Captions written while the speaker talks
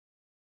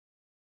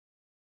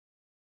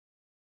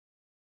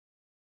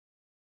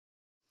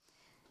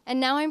And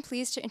now I'm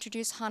pleased to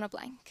introduce Hanne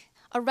Blank.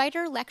 A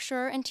writer,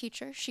 lecturer, and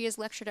teacher, she has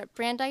lectured at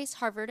Brandeis,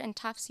 Harvard, and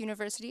Tufts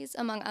universities,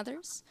 among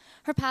others.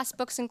 Her past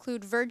books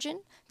include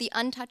Virgin, The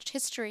Untouched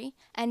History,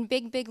 and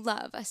Big Big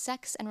Love, a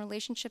sex and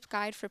relationship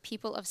guide for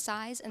people of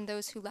size and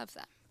those who love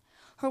them.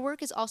 Her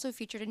work is also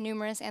featured in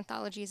numerous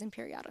anthologies and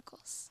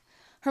periodicals.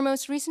 Her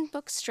most recent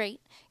book,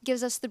 Straight,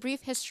 gives us the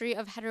brief history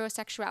of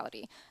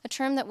heterosexuality, a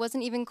term that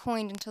wasn't even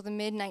coined until the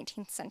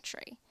mid-19th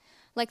century.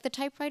 Like the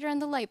typewriter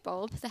and the light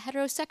bulb, the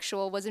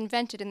heterosexual was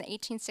invented in the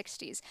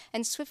 1860s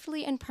and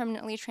swiftly and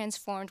permanently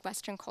transformed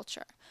Western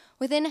culture.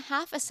 Within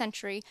half a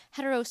century,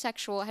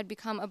 heterosexual had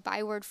become a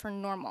byword for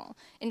normal,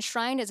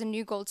 enshrined as a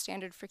new gold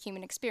standard for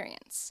human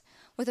experience.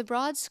 With a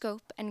broad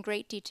scope and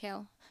great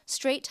detail,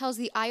 Straight tells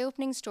the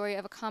eye-opening story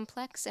of a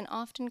complex and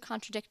often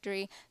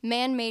contradictory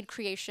man-made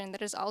creation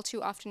that is all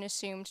too often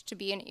assumed to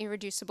be an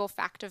irreducible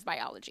fact of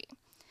biology.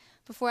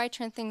 Before I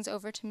turn things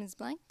over to Ms.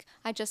 Blank,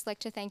 I'd just like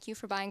to thank you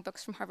for buying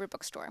books from Harvard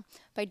Bookstore.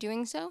 By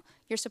doing so,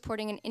 you're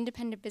supporting an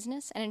independent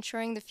business and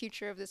ensuring the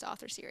future of this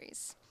author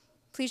series.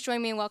 Please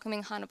join me in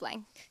welcoming Hanne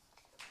Blank.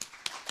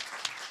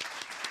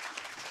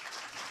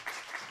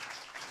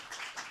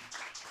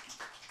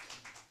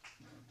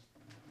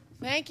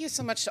 Thank you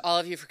so much to all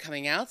of you for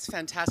coming out. It's a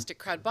fantastic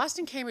crowd.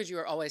 Boston, Cambridge, you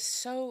are always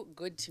so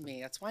good to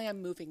me. That's why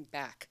I'm moving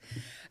back.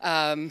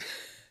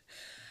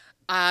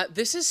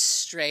 This is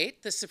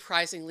Straight, the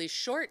surprisingly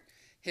short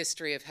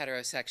history of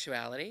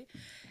heterosexuality.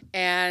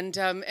 And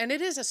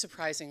it is a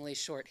surprisingly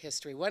short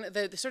history.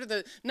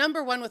 The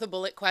number one with a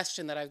bullet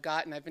question that I've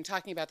gotten, I've been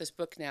talking about this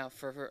book now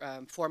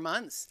for 4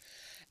 months.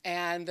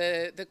 And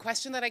the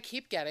question that I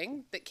keep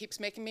getting, that keeps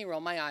making me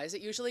roll my eyes,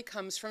 it usually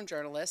comes from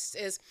journalists,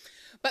 is,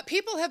 but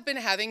people have been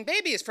having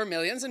babies for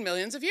millions and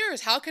millions of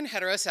years. How can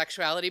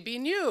heterosexuality be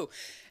new?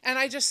 And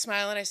I just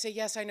smile and I say,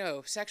 yes, I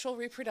know. Sexual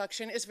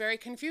reproduction is very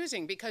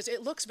confusing because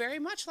it looks very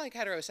much like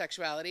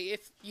heterosexuality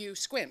if you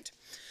squint.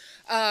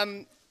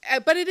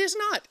 But it is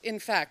not, in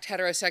fact,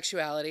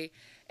 heterosexuality.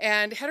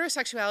 And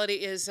heterosexuality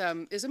is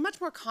a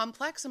much more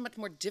complex and much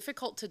more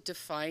difficult to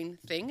define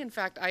thing. In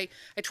fact, I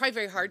try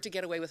very hard to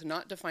get away with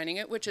not defining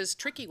it, which is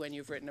tricky when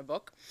you've written a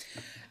book.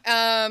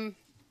 And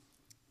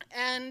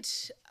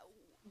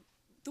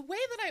the way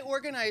that I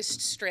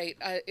organized Straight,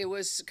 it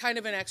was kind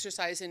of an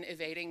exercise in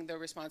evading the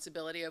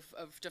responsibility of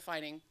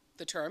defining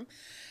the term.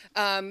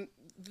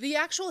 The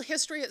actual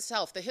history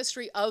itself, the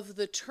history of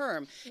the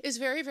term, is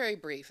very, very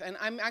brief. And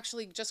I'm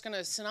actually just going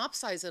to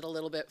synopsize it a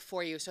little bit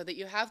for you so that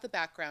you have the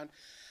background.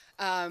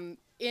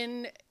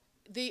 In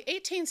the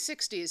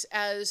 1860s,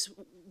 as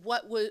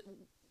what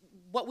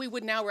we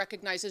would now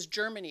recognize as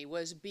Germany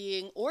was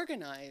being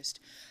organized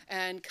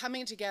and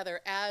coming together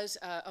as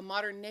a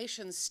modern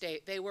nation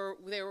state, they were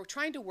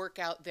trying to work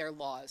out their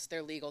laws,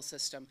 their legal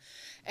system.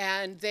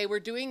 And they were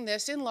doing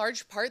this in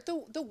large part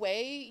the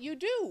way you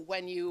do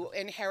when you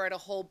inherit a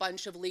whole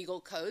bunch of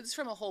legal codes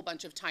from a whole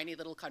bunch of tiny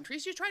little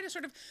countries. You try to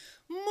sort of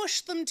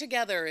mush them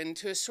together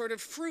into a sort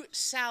of fruit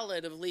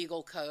salad of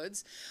legal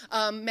codes,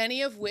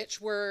 many of which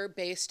were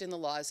based in the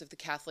laws of the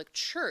Catholic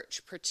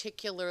Church,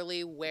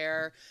 particularly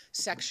where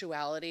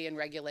sexuality and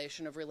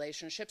regulation of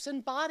relationships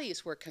and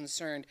bodies were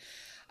concerned.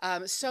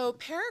 So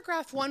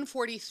paragraph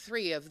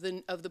 143 of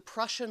the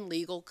Prussian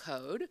legal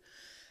code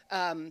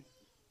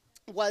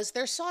was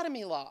their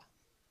sodomy law.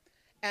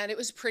 And it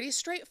was pretty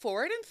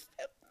straightforward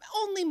and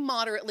only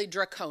moderately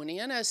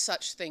draconian as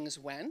such things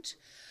went.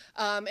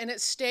 And it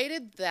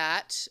stated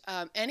that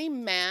any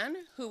man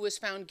who was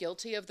found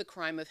guilty of the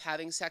crime of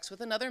having sex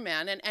with another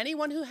man, and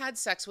anyone who had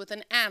sex with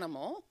an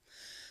animal,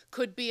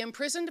 could be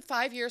imprisoned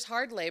 5 years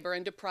hard labor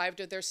and deprived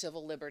of their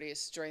civil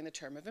liberties during the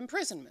term of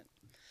imprisonment.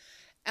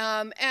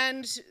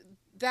 And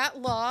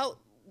that law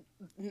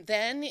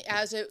then,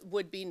 as it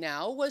would be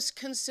now, was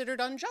considered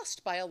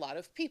unjust by a lot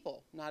of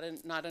people, not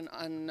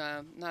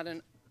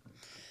an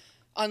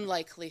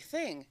unlikely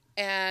thing.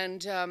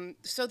 And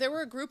so there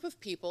were a group of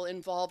people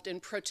involved in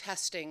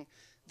protesting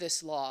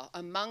this law,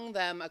 among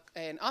them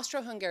an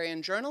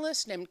Austro-Hungarian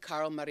journalist named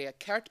Karl Maria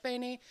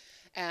Kertbeny,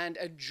 and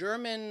a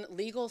German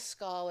legal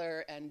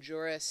scholar and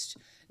jurist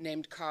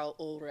named Karl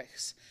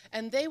Ulrichs.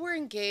 And they were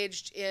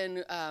engaged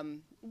in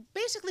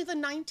basically the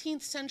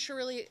 19th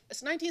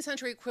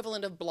century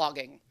equivalent of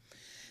blogging.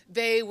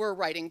 They were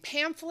writing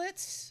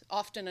pamphlets,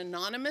 often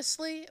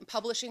anonymously,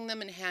 publishing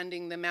them and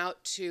handing them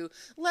out to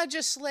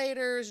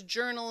legislators,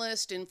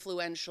 journalists,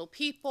 influential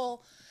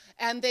people,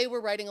 and they were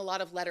writing a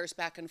lot of letters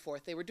back and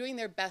forth. They were doing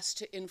their best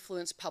to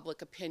influence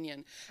public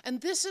opinion. And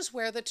this is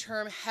where the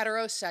term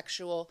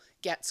heterosexual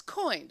gets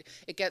coined.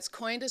 It gets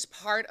coined as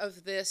part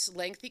of this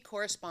lengthy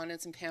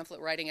correspondence and pamphlet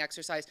writing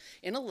exercise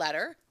in a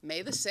letter,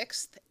 May the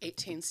 6th,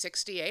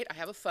 1868. I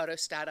have a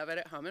photostat of it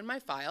at home in my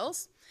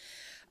files.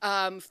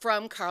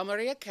 From Karl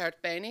Maria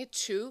Kertbeny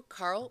to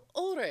Karl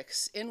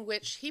Ulrichs, in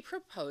which he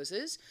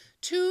proposes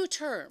two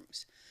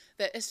terms,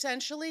 that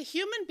essentially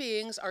human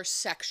beings are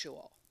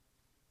sexual.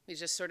 He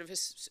just sort of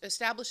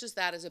establishes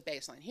that as a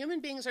baseline. Human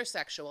beings are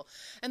sexual,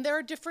 and there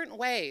are different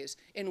ways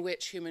in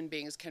which human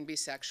beings can be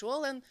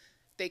sexual, and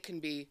they can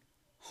be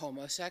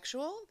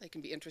homosexual, they can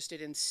be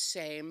interested in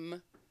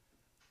same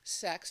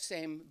sex,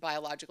 same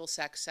biological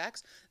sex,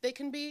 they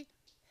can be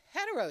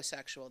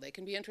heterosexual. They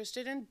can be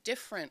interested in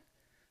different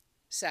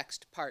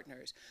sexed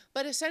partners.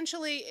 But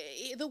essentially,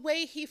 the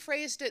way he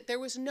phrased it, there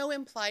was no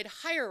implied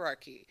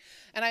hierarchy.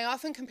 And I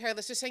often compare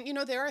this to saying, you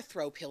know, there are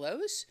throw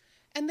pillows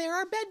and there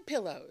are bed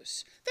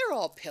pillows. They're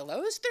all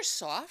pillows. They're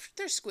soft.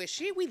 They're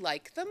squishy. We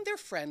like them. They're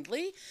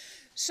friendly.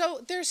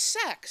 So there's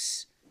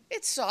sex.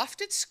 It's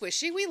soft, it's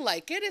squishy, we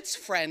like it, it's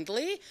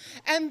friendly,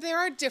 and there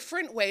are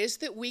different ways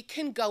that we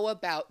can go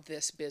about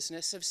this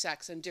business of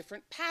sex and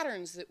different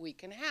patterns that we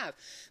can have.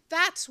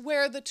 That's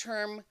where the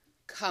term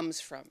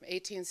comes from,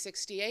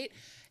 1868.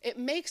 It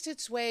makes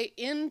its way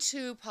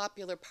into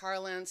popular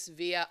parlance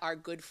via our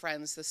good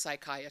friends, the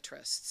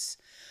psychiatrists,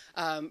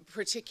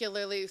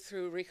 particularly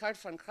through Richard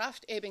von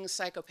Krafft-Ebing's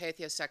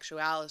Psychopathia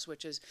Sexualis,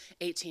 which is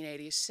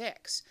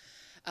 1886,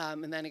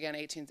 and then again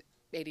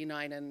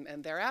 1889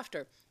 and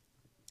thereafter.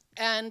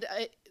 And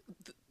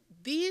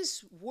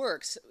these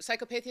works,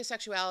 Psychopathia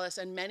Sexualis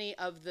and many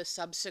of the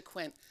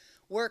subsequent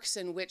works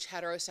in which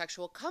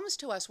heterosexual comes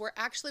to us, were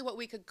actually what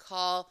we could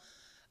call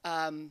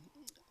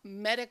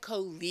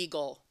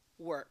medico-legal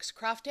works.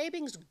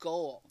 Krafft-Ebing's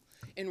goal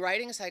in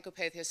writing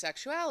Psychopathia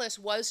Sexualis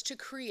was to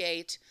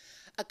create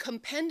a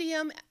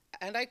compendium,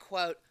 and I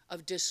quote,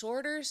 of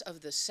disorders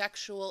of the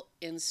sexual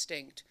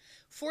instinct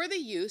for the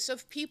use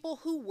of people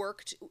who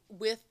worked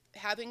with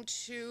having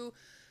to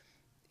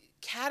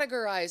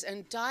categorize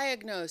and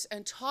diagnose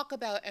and talk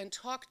about and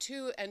talk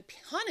to and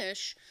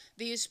punish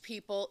these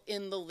people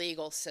in the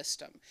legal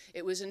system.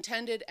 It was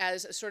intended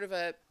as a sort of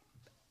a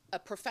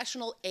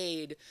professional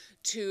aid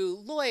to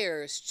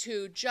lawyers,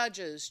 to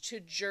judges, to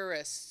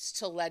jurists,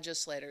 to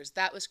legislators.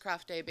 That was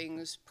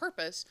Krafft-Ebing's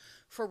purpose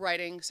for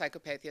writing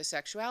Psychopathia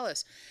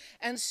Sexualis.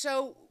 And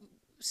so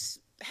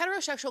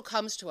heterosexual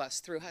comes to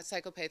us through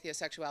Psychopathia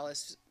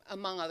Sexualis,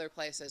 among other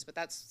places, but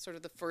that's sort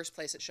of the first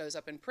place it shows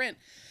up in print.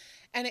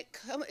 And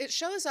it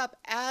shows up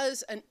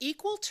as an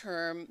equal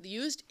term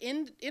used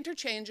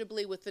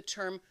interchangeably with the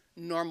term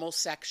normal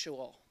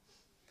sexual.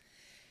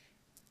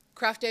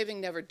 Krafft-Ebing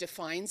never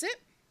defines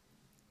it.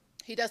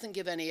 He doesn't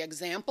give any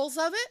examples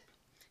of it.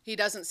 He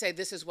doesn't say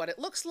this is what it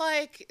looks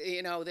like,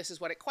 you know, this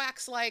is what it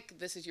quacks like,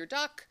 this is your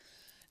duck.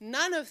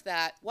 None of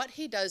that. What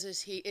he does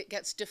is it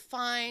gets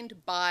defined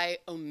by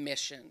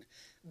omission.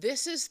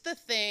 This is the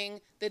thing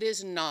that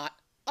is not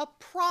a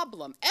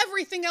problem.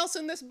 Everything else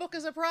in this book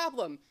is a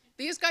problem.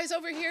 These guys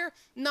over here,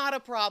 not a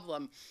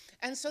problem.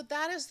 And so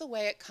that is the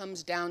way it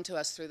comes down to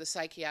us through the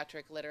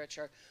psychiatric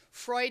literature.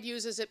 Freud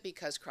uses it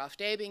because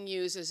Krafft-Ebing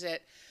uses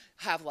it.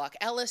 Havelock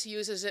Ellis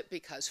uses it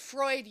because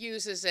Freud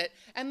uses it.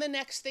 And the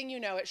next thing you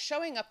know, it's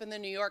showing up in the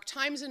New York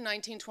Times in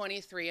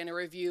 1923 in a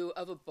review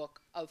of a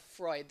book of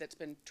Freud that's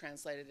been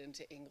translated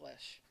into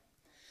English.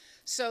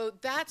 So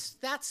that's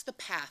the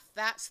path.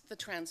 That's the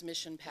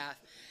transmission path.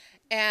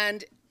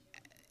 And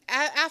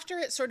after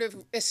it sort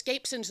of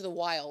escapes into the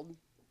wild,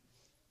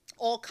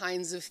 all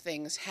kinds of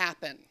things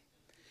happen.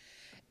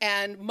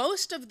 And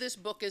most of this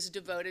book is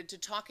devoted to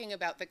talking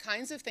about the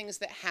kinds of things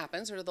that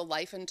happen, sort of the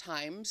life and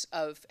times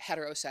of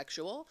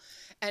heterosexual,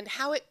 and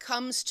how it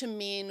comes to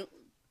mean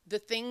the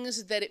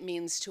things that it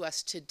means to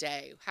us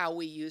today, how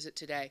we use it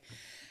today.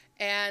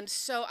 And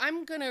so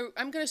I'm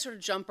gonna sort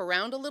of jump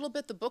around a little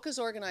bit. The book is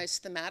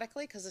organized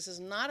thematically because this is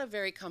not a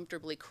very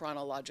comfortably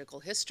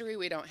chronological history.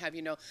 We don't have,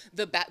 you know,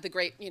 the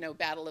great, you know,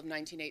 Battle of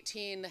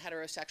 1918, the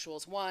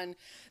heterosexuals won,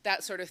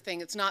 that sort of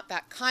thing. It's not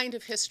that kind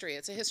of history.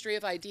 It's a history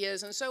of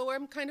ideas, and so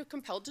I'm kind of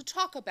compelled to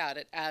talk about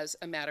it as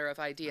a matter of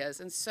ideas.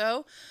 And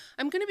so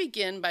I'm going to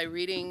begin by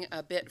reading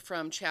a bit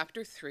from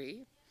chapter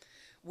 3,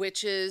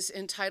 which is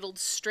entitled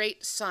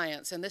Straight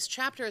Science. And this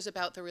chapter is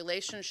about the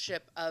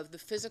relationship of the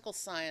physical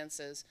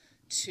sciences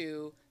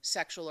to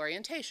sexual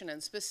orientation,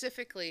 and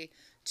specifically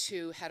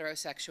to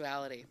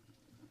heterosexuality.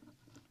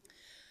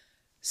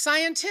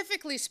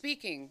 Scientifically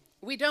speaking,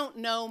 we don't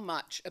know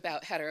much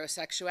about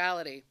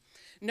heterosexuality.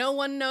 No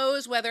one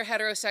knows whether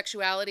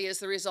heterosexuality is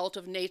the result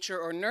of nature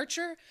or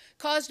nurture,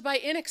 caused by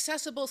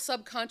inaccessible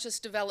subconscious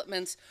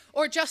developments,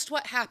 or just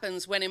what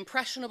happens when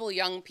impressionable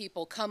young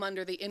people come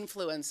under the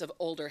influence of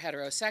older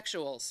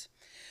heterosexuals.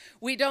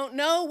 We don't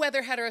know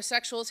whether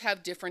heterosexuals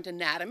have different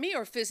anatomy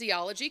or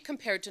physiology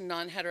compared to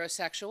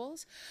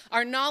non-heterosexuals.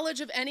 Our knowledge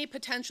of any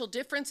potential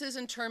differences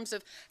in terms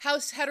of how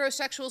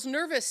heterosexuals'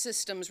 nervous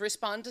systems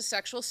respond to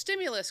sexual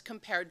stimulus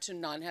compared to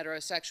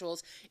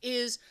non-heterosexuals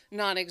is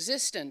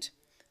non-existent.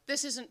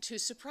 This isn't too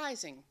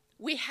surprising.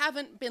 We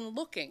haven't been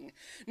looking.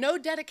 No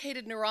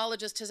dedicated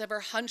neurologist has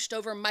ever hunched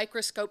over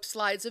microscope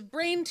slides of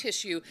brain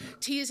tissue,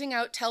 teasing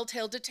out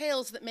telltale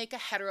details that make a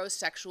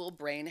heterosexual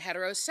brain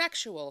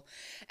heterosexual.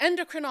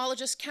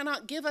 Endocrinologists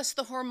cannot give us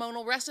the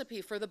hormonal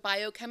recipe for the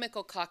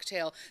biochemical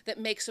cocktail that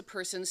makes a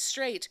person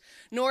straight,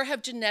 nor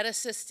have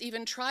geneticists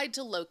even tried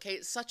to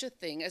locate such a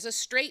thing as a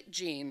straight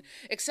gene,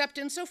 except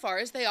insofar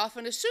as they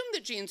often assume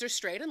that genes are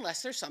straight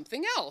unless they're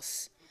something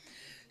else.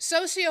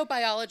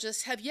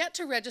 Sociobiologists have yet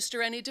to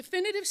register any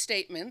definitive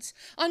statements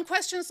on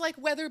questions like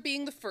whether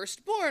being the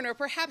firstborn or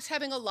perhaps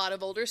having a lot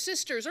of older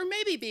sisters or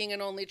maybe being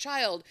an only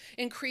child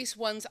increase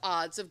one's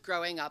odds of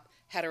growing up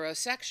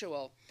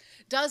heterosexual.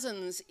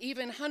 Dozens,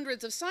 even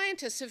hundreds of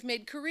scientists have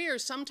made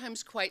careers,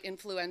 sometimes quite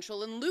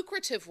influential and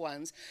lucrative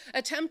ones,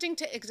 attempting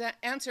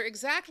to answer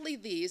exactly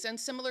these and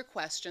similar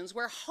questions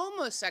where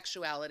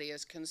homosexuality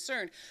is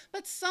concerned.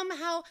 But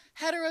somehow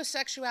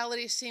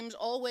heterosexuality seems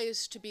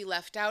always to be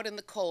left out in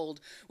the cold,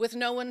 with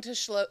no one to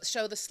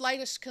show the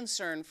slightest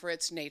concern for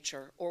its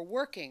nature or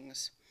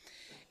workings.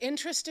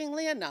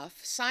 Interestingly enough,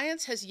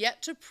 science has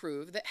yet to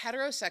prove that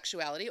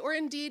heterosexuality, or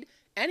indeed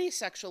any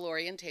sexual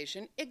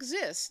orientation,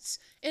 exists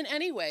in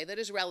any way that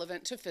is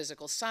relevant to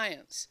physical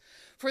science.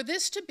 For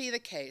this to be the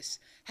case,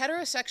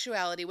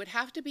 heterosexuality would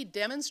have to be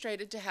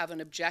demonstrated to have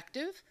an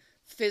objective,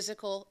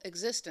 physical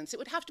existence. It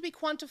would have to be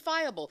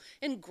quantifiable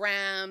in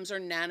grams or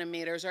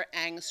nanometers or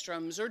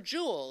angstroms or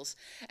joules,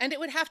 and it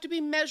would have to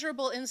be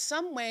measurable in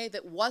some way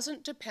that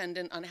wasn't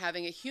dependent on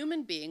having a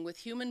human being with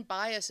human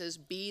biases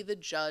be the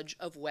judge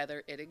of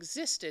whether it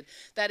existed.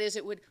 That is,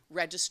 it would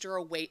register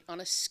a weight on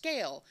a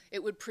scale,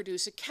 it would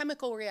produce a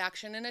chemical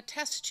reaction in a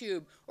test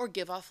tube, or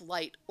give off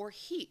light or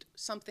heat,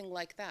 something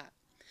like that.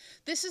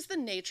 This is the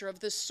nature of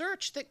the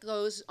search that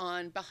goes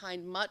on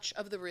behind much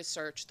of the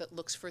research that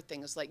looks for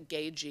things like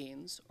gay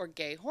genes or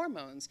gay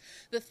hormones.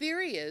 The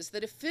theory is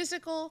that if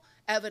physical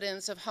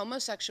evidence of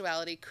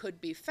homosexuality could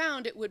be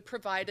found, it would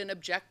provide an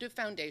objective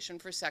foundation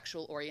for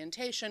sexual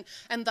orientation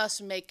and thus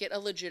make it a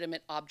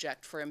legitimate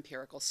object for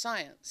empirical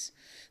science.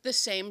 The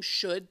same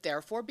should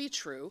therefore be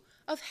true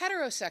of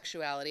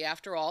heterosexuality.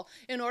 After all,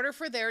 in order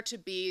for there to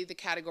be the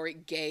category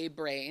gay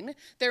brain,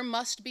 there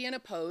must be an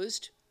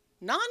opposed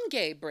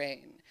non-gay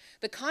brain.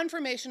 The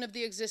confirmation of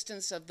the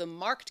existence of the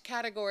marked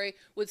category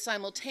would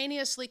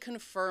simultaneously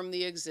confirm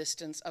the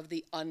existence of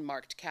the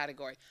unmarked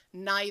category.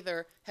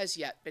 Neither has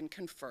yet been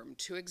confirmed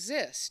to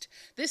exist.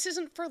 This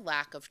isn't for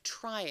lack of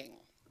trying.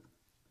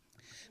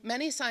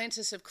 Many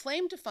scientists have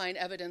claimed to find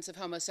evidence of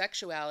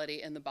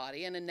homosexuality in the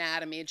body in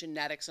anatomy,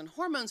 genetics, and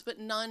hormones, but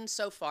none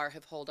so far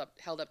have held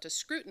up to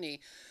scrutiny.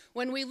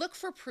 When we look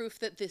for proof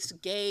that this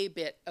gay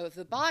bit of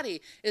the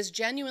body is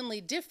genuinely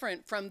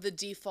different from the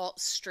default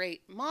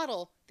straight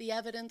model, the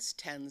evidence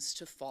tends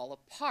to fall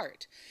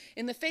apart.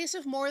 In the face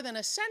of more than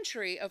a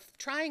century of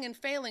trying and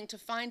failing to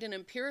find an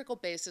empirical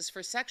basis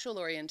for sexual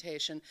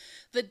orientation,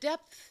 the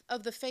depth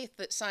of the faith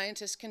that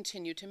scientists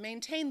continue to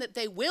maintain that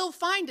they will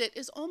find it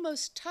is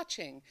almost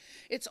touching.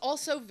 It's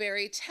also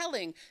very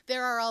telling.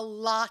 There are a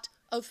lot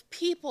of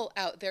people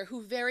out there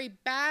who very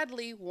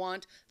badly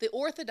want the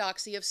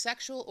orthodoxy of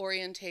sexual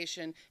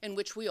orientation, in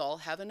which we all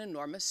have an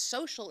enormous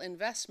social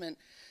investment,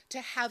 to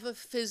have a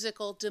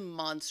physical,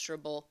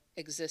 demonstrable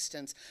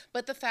existence.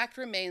 But the fact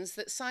remains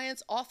that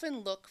science often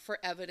look for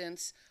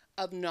evidence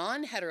of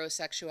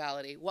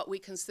non-heterosexuality, what we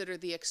consider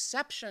the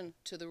exception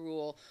to the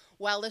rule,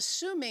 while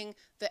assuming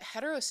that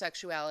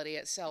heterosexuality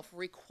itself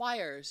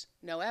requires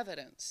no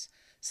evidence.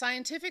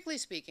 Scientifically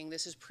speaking,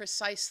 this is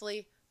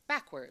precisely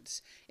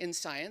backwards. In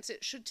science,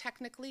 it should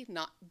technically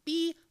not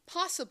be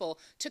possible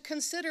to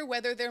consider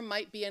whether there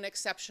might be an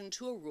exception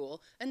to a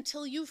rule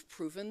until you've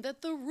proven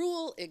that the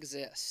rule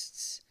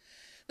exists.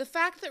 The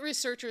fact that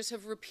researchers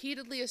have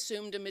repeatedly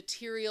assumed a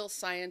material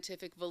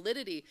scientific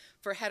validity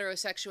for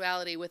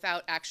heterosexuality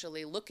without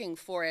actually looking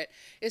for it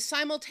is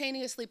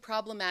simultaneously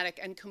problematic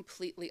and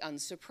completely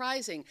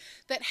unsurprising.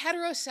 That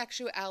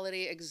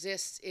heterosexuality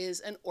exists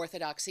is an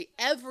orthodoxy.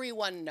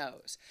 Everyone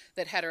knows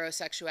that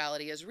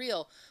heterosexuality is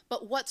real,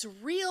 but what's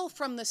real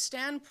from the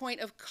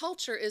standpoint of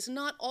culture is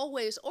not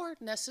always or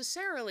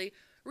necessarily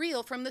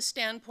real from the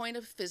standpoint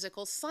of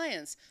physical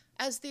science,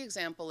 as the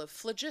example of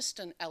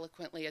phlogiston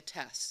eloquently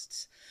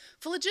attests.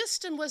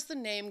 Phlogiston was the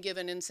name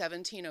given in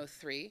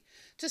 1703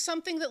 to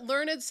something that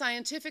learned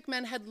scientific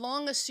men had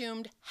long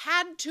assumed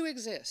had to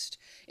exist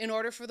in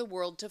order for the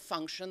world to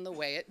function the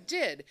way it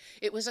did.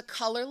 It was a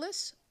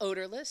colorless,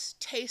 odorless,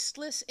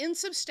 tasteless,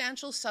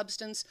 insubstantial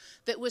substance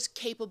that was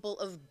capable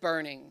of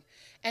burning.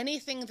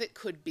 Anything that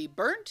could be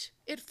burnt,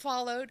 it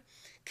followed,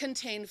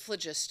 contained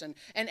phlogiston,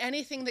 and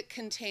anything that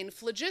contained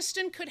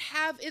phlogiston could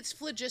have its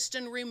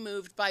phlogiston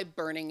removed by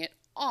burning it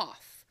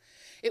off.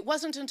 It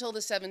wasn't until the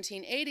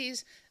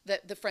 1780s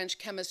that the French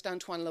chemist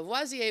Antoine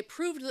Lavoisier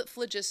proved that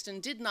phlogiston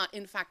did not,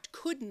 in fact,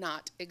 could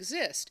not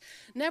exist.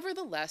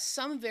 Nevertheless,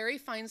 some very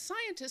fine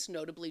scientists,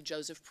 notably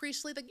Joseph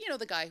Priestley,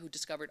 the guy who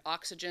discovered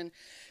oxygen,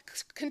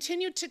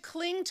 continued to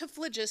cling to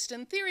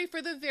phlogiston theory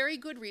for the very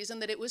good reason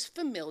that it was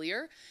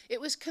familiar,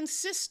 it was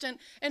consistent,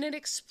 and it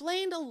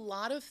explained a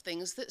lot of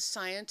things that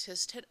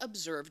scientists had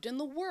observed in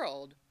the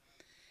world.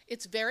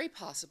 It's very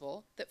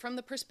possible that from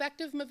the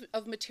perspective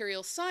of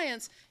material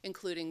science,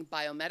 including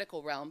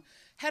biomedical realm,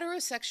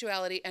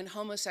 heterosexuality and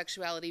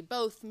homosexuality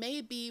both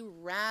may be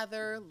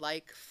rather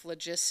like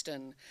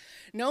phlogiston.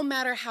 No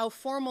matter how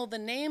formal the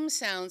name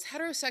sounds,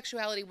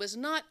 heterosexuality was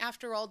not,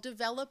 after all,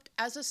 developed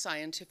as a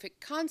scientific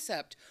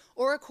concept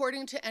or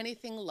according to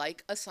anything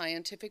like a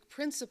scientific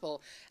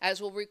principle.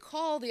 As we'll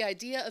recall, the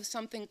idea of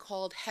something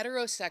called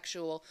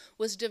heterosexual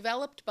was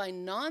developed by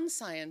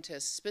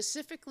non-scientists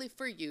specifically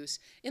for use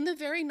in the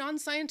very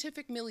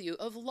non-scientific milieu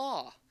of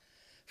law.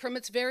 From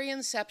its very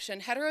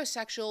inception,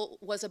 heterosexual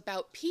was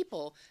about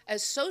people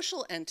as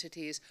social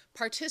entities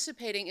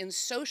participating in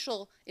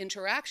social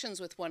interactions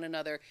with one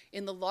another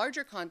in the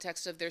larger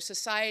context of their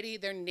society,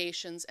 their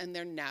nations, and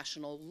their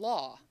national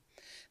law.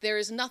 There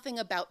is nothing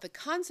about the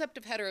concept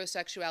of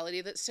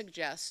heterosexuality that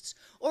suggests,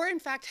 or in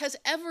fact has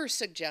ever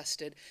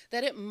suggested,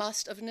 that it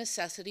must of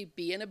necessity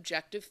be an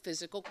objective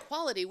physical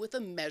quality with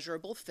a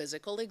measurable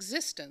physical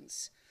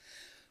existence.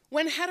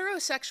 When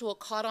heterosexual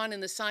caught on in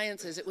the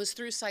sciences, it was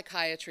through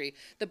psychiatry,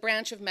 the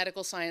branch of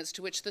medical science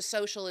to which the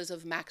social is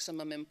of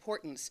maximum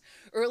importance.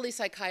 Early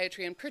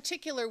psychiatry in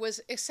particular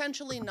was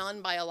essentially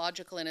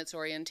non-biological in its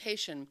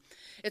orientation.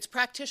 Its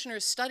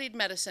practitioners studied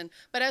medicine,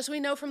 but as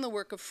we know from the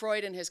work of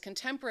Freud and his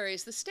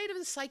contemporaries, the state of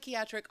the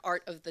psychiatric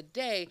art of the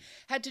day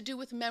had to do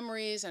with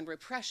memories and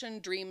repression,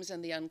 dreams,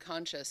 and the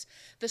unconscious.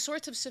 The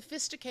sorts of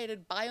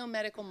sophisticated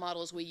biomedical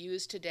models we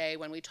use today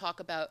when we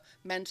talk about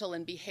mental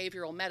and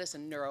behavioral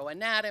medicine,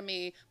 neuroanatomy,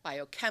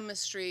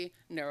 biochemistry,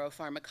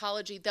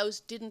 neuropharmacology, those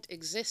didn't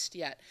exist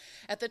yet.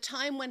 At the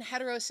time when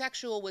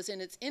heterosexual was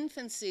in its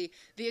infancy,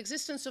 the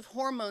existence of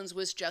hormones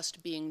was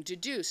just being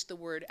deduced. The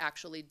word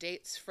actually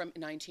dates from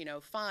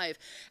 1905.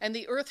 And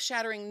the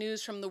earth-shattering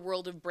news from the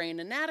world of brain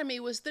anatomy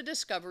was the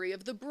discovery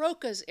of the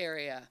Broca's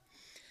area.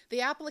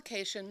 The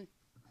application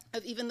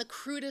of even the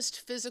crudest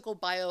physical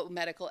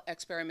biomedical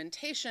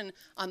experimentation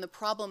on the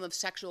problem of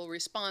sexual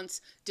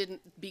response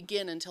didn't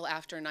begin until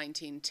after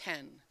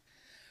 1910.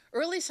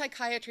 Early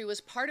psychiatry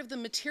was part of the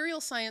material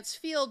science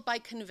field by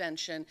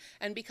convention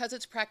and because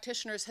its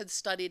practitioners had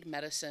studied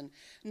medicine,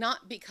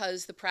 not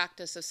because the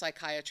practice of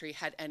psychiatry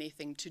had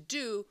anything to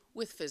do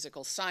with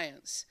physical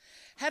science.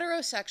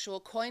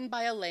 Heterosexual, coined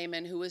by a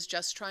layman who was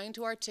just trying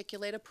to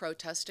articulate a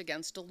protest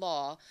against a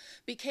law,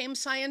 became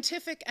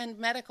scientific and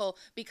medical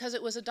because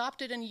it was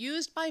adopted and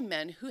used by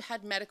men who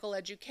had medical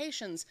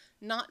educations,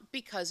 not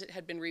because it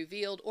had been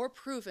revealed or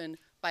proven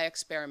by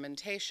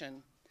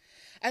experimentation.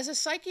 As a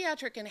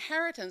psychiatric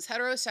inheritance,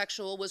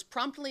 heterosexual was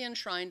promptly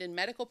enshrined in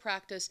medical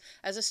practice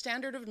as a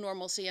standard of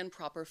normalcy and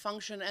proper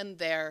function, and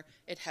there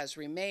it has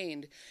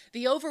remained.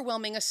 The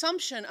overwhelming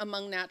assumption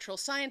among natural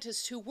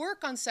scientists who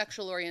work on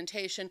sexual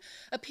orientation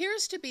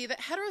appears to be that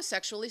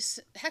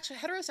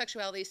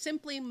heterosexuality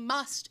simply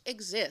must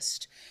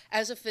exist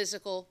as a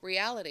physical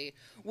reality.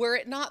 Were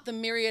it not, the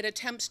myriad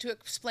attempts to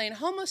explain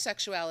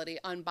homosexuality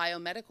on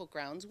biomedical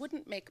grounds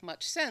wouldn't make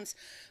much sense.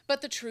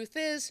 But the truth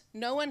is,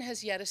 no one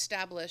has yet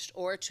established,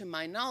 or to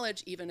my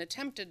knowledge, even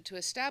attempted to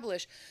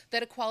establish,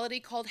 that a quality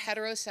called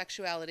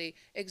heterosexuality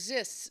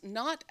exists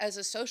not as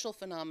a social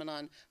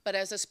phenomenon, but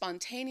as a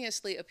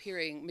spontaneously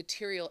appearing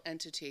material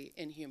entity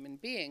in human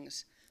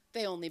beings.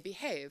 They only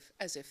behave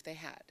as if they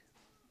had.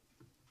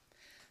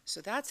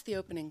 So that's the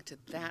opening to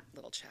that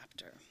little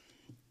chapter.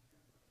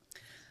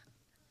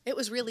 It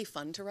was really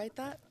fun to write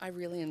that. I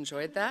really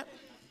enjoyed that.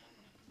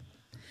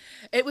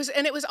 It was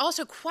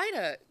also quite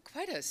a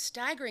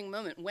staggering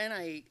moment when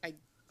I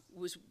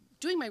was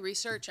doing my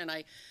research and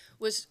I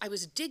was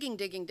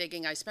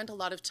digging. I spent a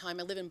lot of time,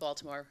 I live in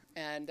Baltimore,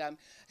 and I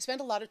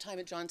spent a lot of time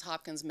at Johns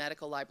Hopkins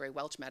Medical Library,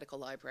 Welch Medical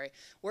Library,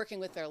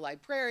 working with their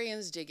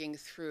librarians, digging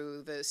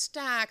through the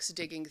stacks,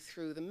 digging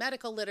through the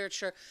medical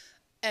literature,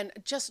 and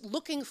just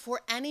looking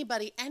for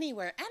anybody,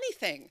 anywhere,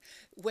 anything,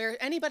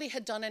 where anybody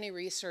had done any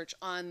research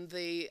on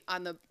the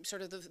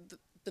sort of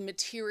the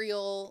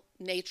material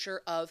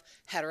nature of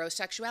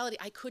heterosexuality.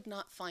 I could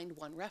not find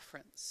one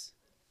reference.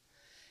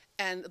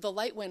 And the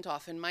light went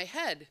off in my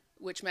head,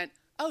 which meant,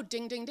 oh,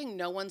 ding, ding, ding,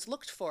 no one's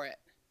looked for it.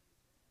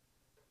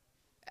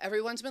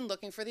 Everyone's been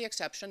looking for the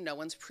exception. No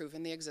one's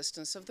proven the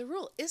existence of the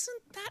rule.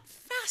 Isn't that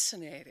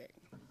fascinating?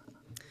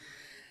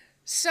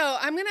 So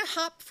I'm going to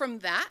hop from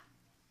that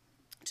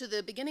to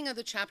the beginning of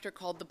the chapter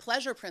called The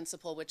Pleasure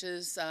Principle, which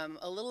is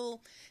a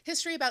little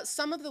history about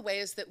some of the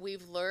ways that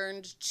we've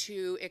learned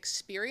to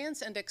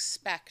experience and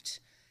expect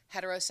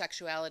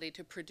heterosexuality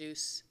to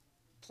produce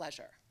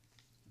pleasure.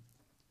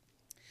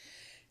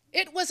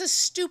 It was a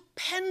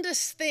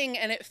stupendous thing,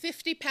 and at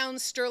 50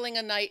 pounds sterling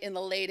a night in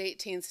the late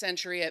 18th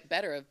century, it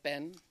better have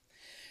been.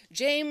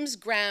 James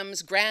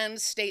Graham's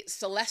grand state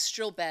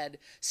celestial bed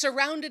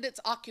surrounded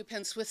its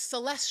occupants with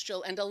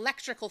celestial and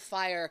electrical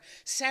fire,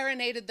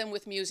 serenaded them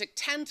with music,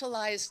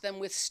 tantalized them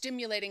with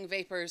stimulating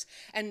vapors,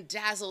 and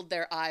dazzled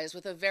their eyes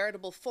with a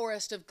veritable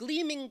forest of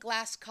gleaming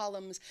glass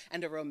columns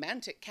and a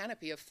romantic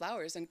canopy of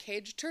flowers and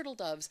caged turtle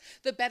doves,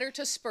 the better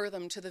to spur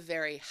them to the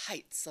very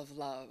heights of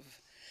love.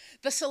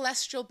 The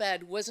celestial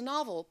bed was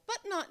novel, but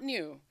not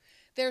new.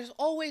 There's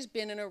always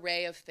been an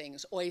array of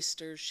things,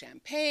 oysters,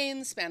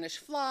 champagne, Spanish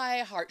fly,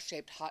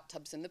 heart-shaped hot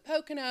tubs in the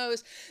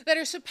Poconos, that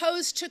are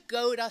supposed to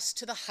goad us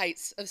to the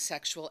heights of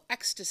sexual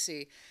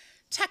ecstasy.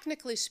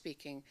 Technically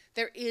speaking,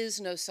 there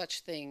is no such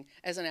thing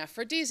as an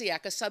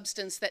aphrodisiac, a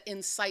substance that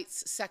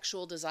incites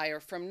sexual desire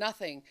from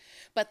nothing.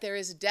 But there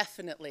is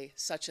definitely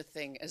such a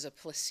thing as a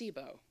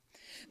placebo.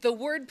 The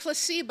word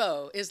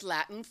placebo is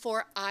Latin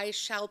for I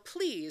shall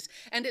please,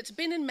 and it's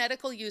been in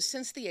medical use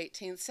since the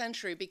 18th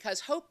century because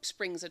hope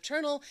springs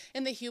eternal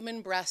in the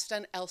human breast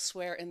and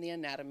elsewhere in the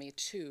anatomy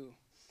too.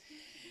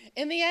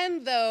 In the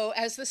end, though,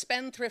 as the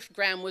spendthrift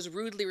Graham was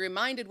rudely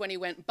reminded when he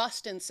went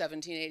bust in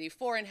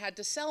 1784 and had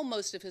to sell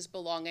most of his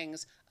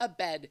belongings, a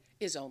bed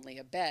is only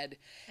a bed.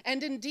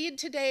 And indeed,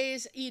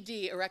 today's ED,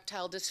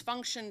 erectile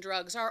dysfunction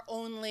drugs, are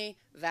only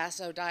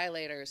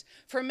vasodilators.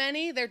 For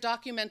many, their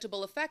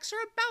documentable effects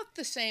are about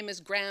the same as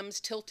Graham's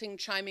tilting,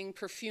 chiming,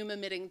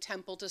 perfume-emitting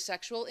temple to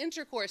sexual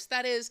intercourse.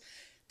 That is,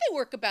 they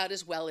work about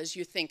as well as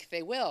you think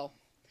they will.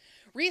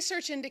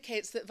 Research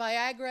indicates that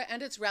Viagra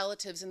and its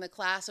relatives in the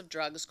class of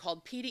drugs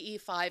called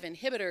PDE5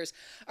 inhibitors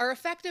are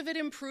effective at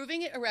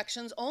improving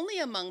erections only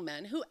among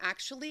men who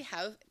actually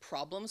have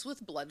problems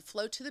with blood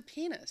flow to the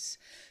penis.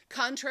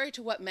 Contrary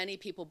to what many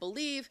people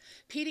believe,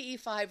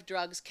 PDE5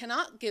 drugs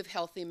cannot give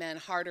healthy men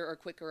harder or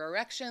quicker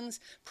erections,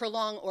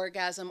 prolong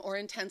orgasm, or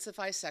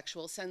intensify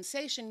sexual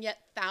sensation, yet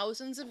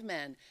thousands of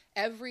men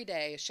every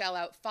day shell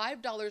out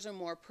 $5 or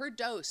more per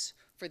dose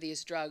for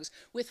these drugs,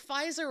 with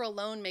Pfizer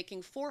alone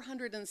making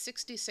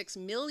 $466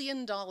 million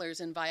in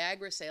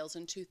Viagra sales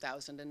in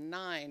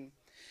 2009.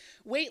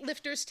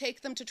 Weightlifters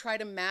take them to try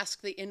to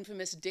mask the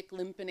infamous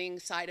dick-limpening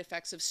side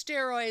effects of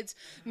steroids.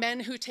 Men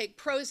who take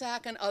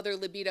Prozac and other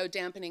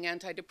libido-dampening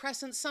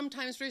antidepressants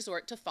sometimes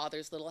resort to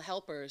father's little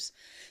helpers.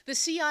 The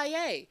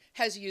CIA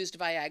has used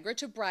Viagra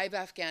to bribe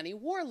Afghani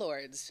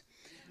warlords.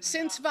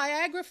 Since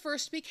Viagra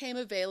first became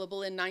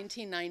available in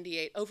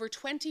 1998, over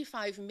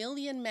 25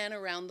 million men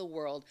around the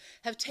world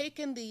have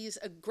taken these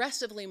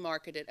aggressively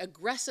marketed,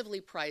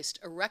 aggressively priced,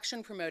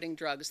 erection-promoting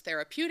drugs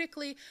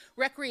therapeutically,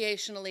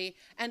 recreationally,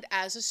 and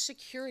as a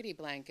security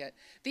blanket.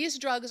 These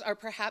drugs are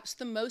perhaps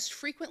the most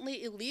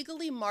frequently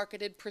illegally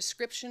marketed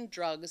prescription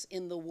drugs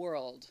in the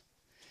world.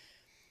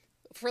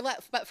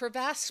 But for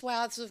vast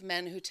swaths of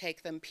men who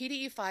take them,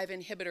 PDE5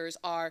 inhibitors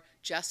are,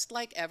 just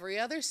like every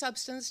other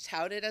substance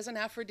touted as an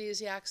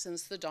aphrodisiac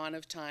since the dawn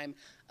of time,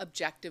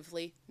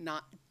 objectively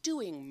not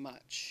doing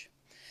much.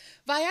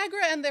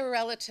 Viagra and their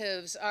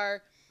relatives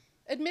are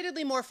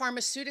admittedly more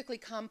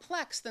pharmaceutically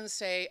complex than,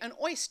 say, an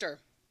oyster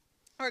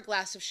or a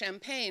glass of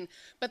champagne,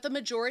 but the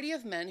majority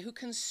of men who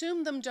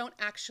consume them don't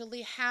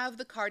actually have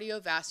the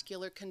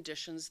cardiovascular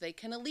conditions they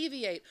can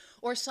alleviate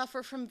or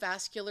suffer from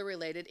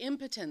vascular-related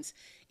impotence.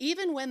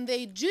 Even when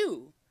they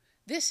do,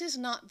 this is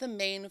not the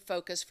main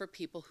focus for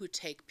people who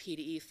take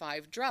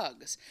PDE5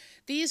 drugs.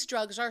 These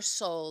drugs are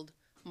sold,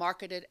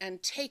 marketed,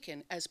 and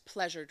taken as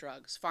pleasure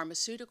drugs.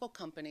 Pharmaceutical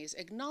companies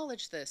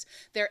acknowledge this.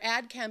 Their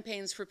ad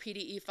campaigns for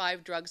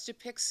PDE5 drugs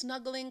depict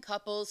snuggling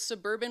couples,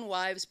 suburban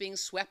wives being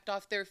swept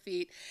off their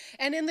feet,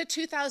 and in the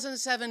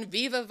 2007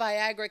 Viva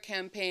Viagra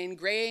campaign,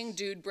 graying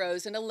dude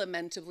bros in a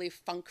lamentably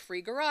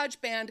funk-free garage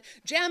band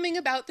jamming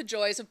about the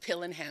joys of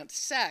pill-enhanced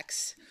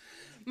sex.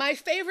 My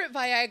favorite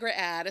Viagra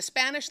ad, a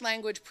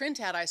Spanish-language print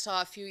ad I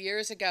saw a few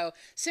years ago,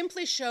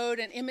 simply showed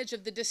an image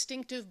of the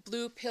distinctive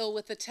blue pill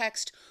with the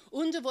text,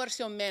 "Un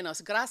divorcio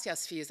menos,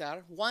 gracias,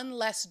 Pfizer," one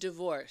less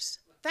divorce.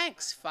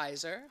 Thanks,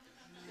 Pfizer.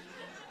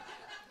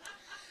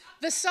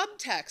 The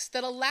subtext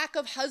that a lack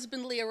of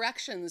husbandly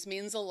erections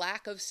means a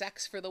lack of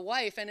sex for the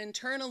wife, and in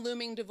turn a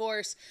looming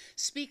divorce,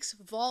 speaks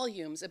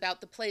volumes about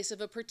the place of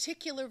a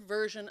particular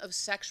version of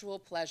sexual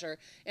pleasure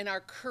in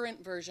our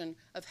current version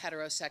of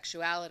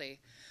heterosexuality.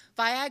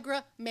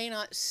 Viagra may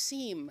not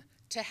seem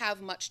to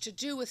have much to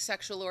do with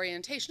sexual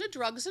orientation. A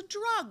drug is a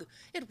drug.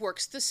 It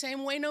works the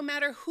same way no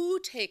matter who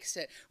takes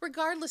it,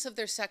 regardless of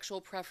their sexual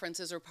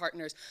preferences or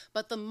partners.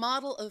 But the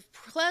model of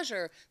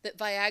pleasure that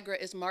Viagra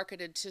is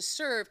marketed to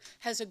serve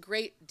has a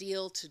great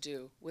deal to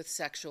do with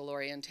sexual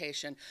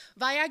orientation.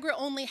 Viagra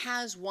only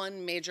has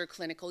one major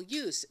clinical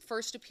use. It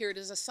first appeared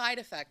as a side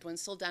effect when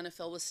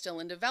sildenafil was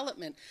still in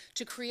development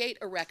to create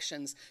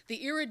erections,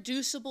 the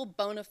irreducible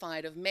bona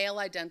fide of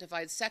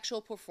male-identified sexual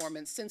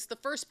performance since the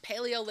first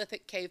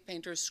Paleolithic cave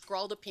painters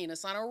scrawled a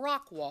penis on a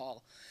rock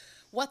wall.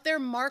 What they're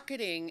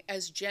marketing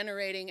as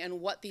generating and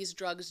what these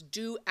drugs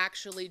do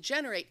actually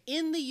generate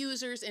in the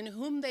users in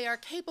whom they are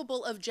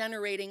capable of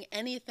generating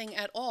anything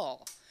at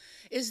all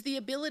is the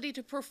ability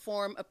to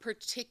perform a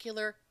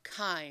particular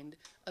kind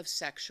of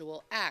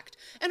sexual act.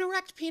 An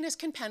erect penis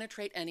can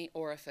penetrate any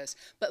orifice,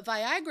 but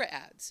Viagra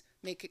ads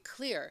make it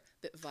clear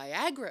that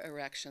Viagra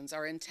erections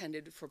are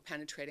intended for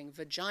penetrating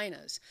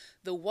vaginas,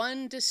 the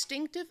one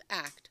distinctive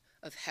act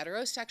of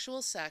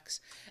heterosexual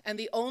sex and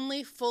the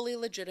only fully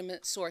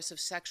legitimate source of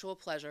sexual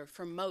pleasure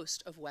for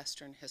most of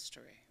Western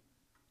history.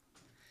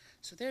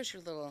 So there's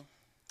your little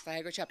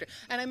Viagra chapter.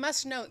 And I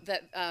must note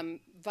that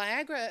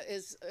Viagra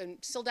is,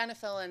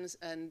 sildenafil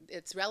and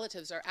its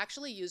relatives are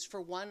actually used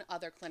for one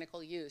other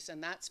clinical use,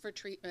 and that's for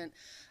treatment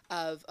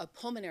of a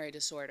pulmonary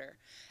disorder.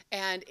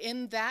 And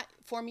in that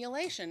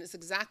formulation, it's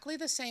exactly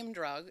the same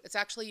drug. It's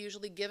actually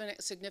usually given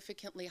at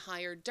significantly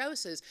higher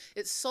doses.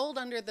 It's sold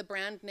under the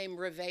brand name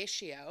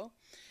Revatio,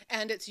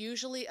 and it's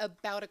usually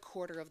about a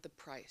quarter of the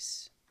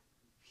price.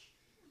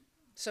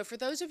 So for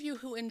those of you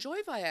who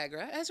enjoy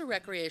Viagra as a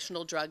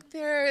recreational drug,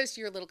 there's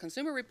your little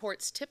Consumer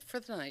Reports tip for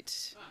the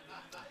night.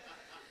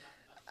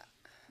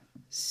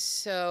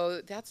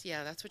 So that's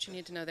what you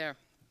need to know there.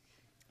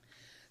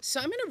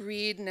 So I'm going to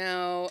read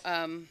now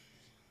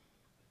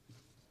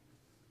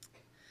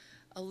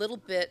a little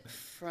bit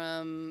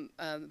from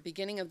the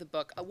beginning of the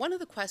book. One of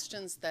the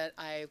questions that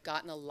I've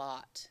gotten a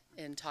lot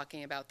in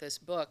talking about this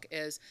book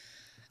is,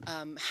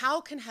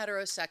 how can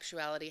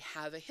heterosexuality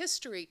have a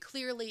history?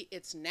 Clearly,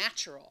 it's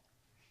natural.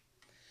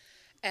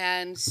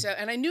 And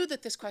I knew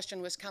that this question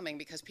was coming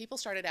because people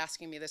started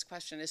asking me this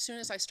question as soon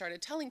as I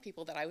started telling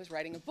people that I was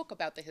writing a book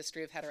about the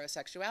history of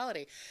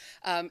heterosexuality.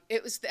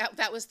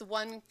 That was the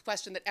one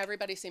question that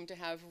everybody seemed to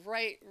have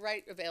right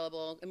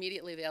available,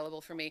 immediately available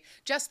for me.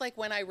 Just like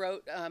when I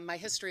wrote my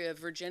history of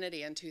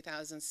virginity in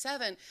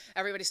 2007,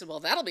 everybody said, well,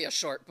 that'll be a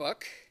short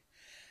book.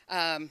 No,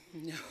 I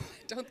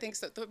don't think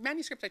so. The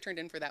manuscript I turned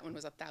in for that one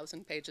was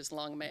 1,000 pages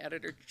long. My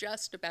editor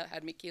just about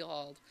had me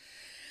keel-hauled.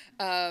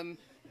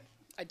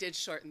 I did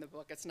shorten the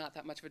book. It's not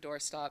that much of a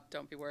doorstop.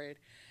 Don't be worried.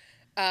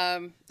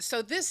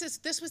 So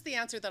this was the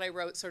answer that I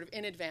wrote sort of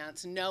in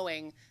advance,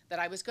 knowing that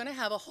I was going to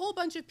have a whole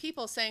bunch of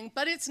people saying,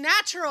 but it's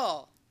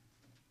natural.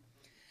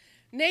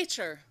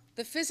 Nature,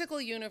 the physical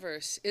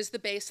universe, is the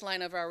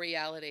baseline of our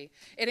reality.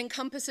 It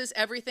encompasses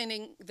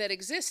everything that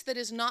exists that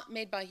is not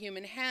made by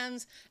human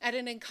hands, and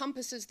it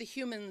encompasses the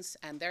humans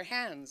and their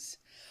hands.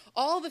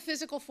 All the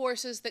physical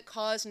forces that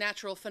cause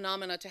natural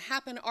phenomena to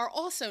happen are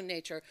also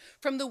nature,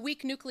 from the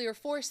weak nuclear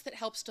force that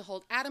helps to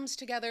hold atoms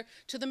together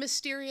to the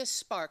mysterious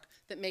spark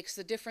that makes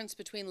the difference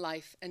between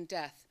life and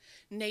death.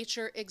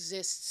 Nature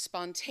exists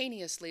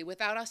spontaneously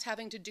without us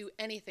having to do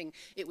anything.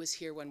 It was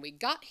here when we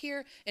got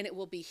here, and it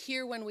will be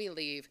here when we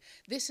leave.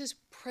 This is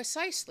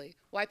precisely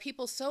why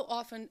people so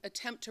often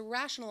attempt to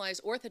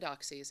rationalize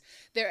orthodoxies,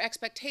 their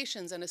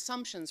expectations and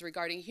assumptions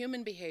regarding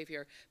human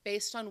behavior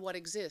based on what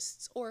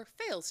exists or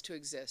fails to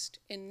exist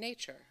in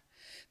nature.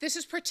 This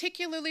is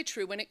particularly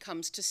true when it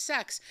comes to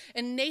sex,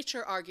 and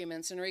nature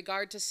arguments in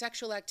regard to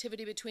sexual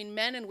activity between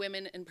men and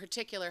women in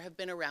particular have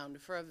been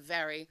around for a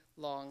very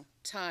long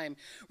time.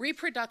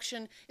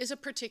 Reproduction is a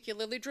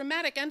particularly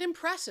dramatic and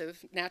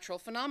impressive natural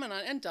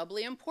phenomenon, and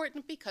doubly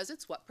important because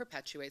it's what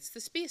perpetuates the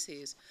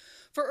species.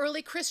 For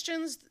early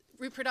Christians,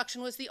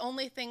 reproduction was the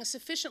only thing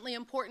sufficiently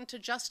important to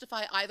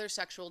justify either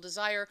sexual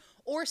desire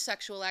or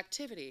sexual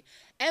activity.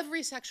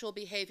 Every sexual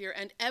behavior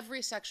and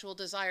every sexual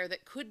desire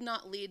that could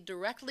not lead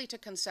directly to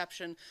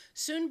conception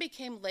soon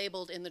became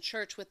labeled in the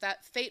church with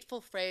that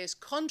fateful phrase,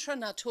 contra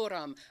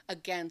naturam,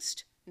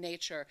 against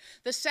nature.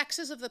 The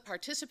sexes of the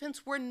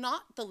participants were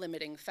not the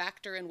limiting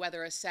factor in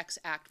whether a sex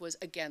act was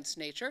against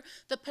nature.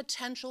 The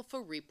potential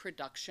for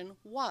reproduction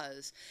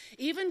was.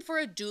 Even for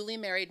a duly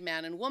married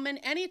man and woman,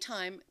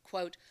 anytime,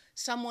 quote,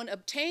 someone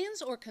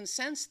obtains or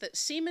consents that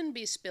semen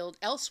be spilled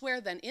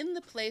elsewhere than in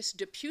the place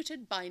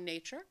deputed by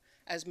nature,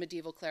 as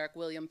medieval cleric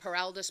William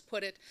Peraldus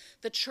put it,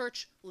 the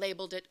church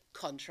labeled it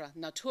contra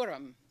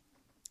naturam.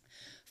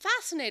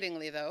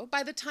 Fascinatingly, though,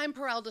 by the time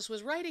Peraldus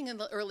was writing in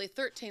the early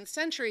 13th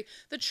century,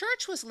 the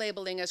church was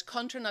labeling as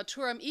contra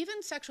naturam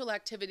even sexual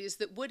activities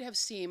that would have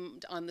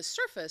seemed on the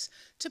surface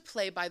to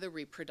play by the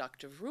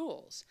reproductive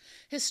rules.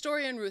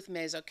 Historian Ruth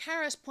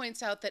Mazo-Karras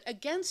points out that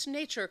against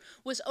nature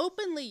was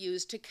openly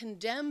used to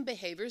condemn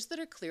behaviors that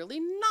are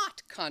clearly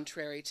not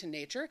contrary to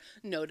nature,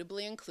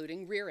 notably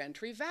including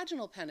rear-entry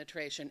vaginal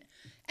penetration.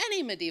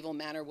 Any medieval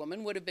man or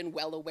woman would have been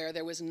well aware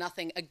there was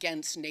nothing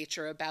against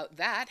nature about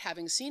that,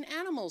 having seen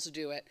animals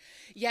do it.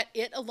 Yet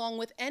it, along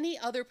with any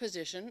other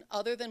position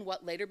other than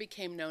what later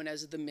became known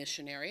as the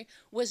missionary,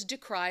 was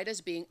decried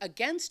as being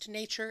against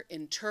nature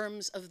in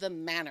terms of the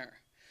manner.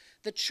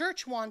 The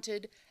church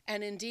wanted,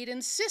 and indeed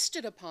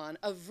insisted upon,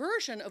 a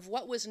version of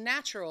what was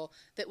natural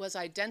that was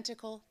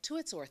identical to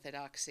its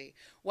orthodoxy.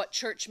 What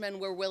churchmen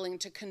were willing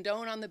to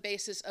condone on the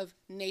basis of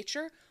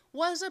nature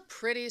was a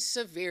pretty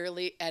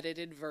severely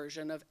edited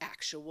version of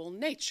actual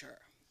nature.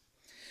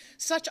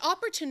 Such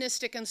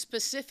opportunistic and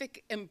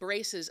specific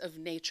embraces of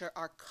nature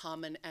are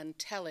common and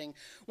telling.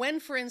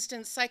 When, for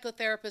instance,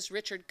 psychotherapist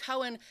Richard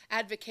Cohen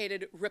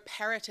advocated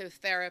reparative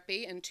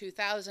therapy in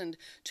 2000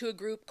 to a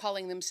group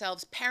calling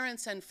themselves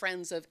Parents and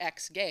Friends of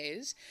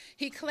Ex-Gays,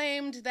 he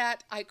claimed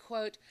that, I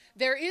quote,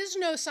 "There is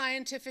no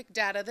scientific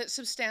data that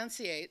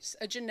substantiates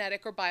a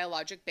genetic or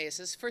biologic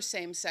basis for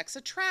same-sex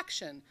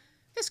attraction."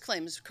 This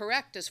claim is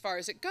correct as far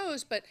as it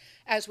goes, but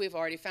as we've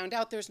already found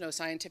out, there's no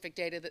scientific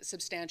data that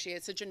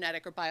substantiates a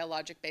genetic or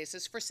biologic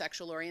basis for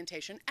sexual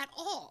orientation at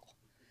all.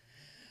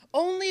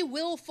 Only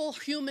willful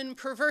human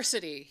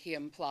perversity, he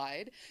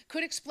implied,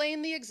 could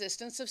explain the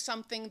existence of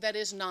something that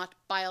is not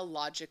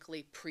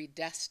biologically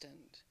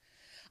predestined.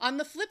 On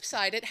the flip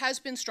side, it has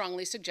been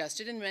strongly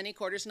suggested in many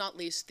quarters, not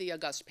least the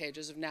august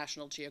pages of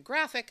National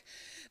Geographic,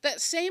 that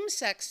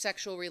same-sex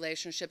sexual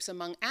relationships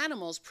among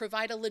animals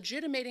provide a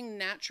legitimating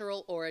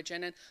natural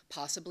origin and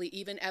possibly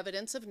even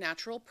evidence of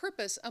natural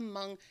purpose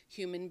among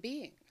human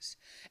beings.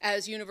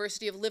 As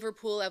University of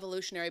Liverpool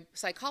evolutionary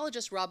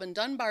psychologist Robin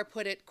Dunbar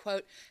put it,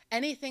 quote,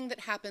 "Anything that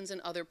happens in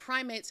other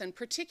primates, and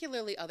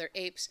particularly other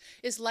apes,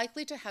 is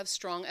likely to have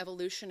strong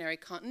evolutionary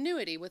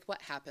continuity with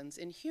what happens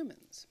in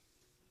humans."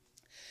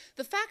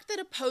 The fact that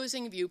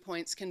opposing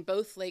viewpoints can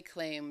both lay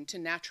claim to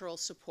natural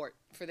support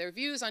for their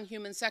views on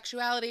human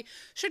sexuality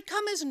should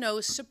come as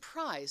no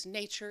surprise.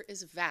 Nature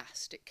is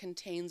vast. It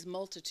contains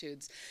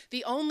multitudes.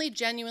 The only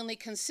genuinely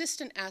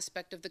consistent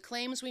aspect of the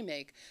claims we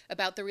make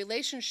about the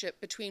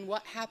relationship between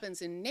what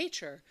happens in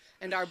nature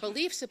and our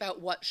beliefs about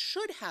what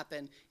should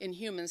happen in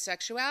human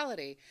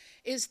sexuality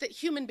is that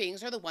human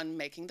beings are the one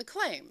making the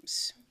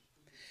claims.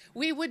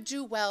 We would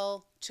do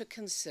well to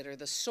consider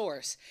the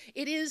source.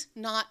 It is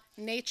not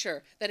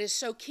nature that is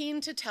so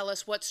keen to tell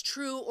us what's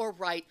true or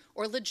right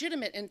or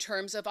legitimate in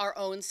terms of our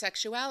own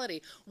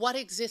sexuality. What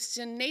exists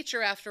in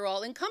nature, after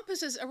all,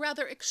 encompasses a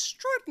rather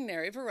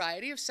extraordinary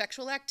variety of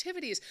sexual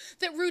activities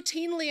that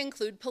routinely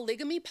include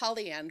polygamy,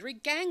 polyandry,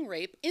 gang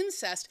rape,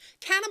 incest,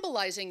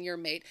 cannibalizing your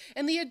mate,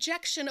 and the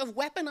ejection of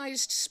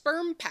weaponized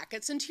sperm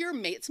packets into your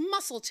mate's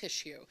muscle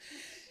tissue.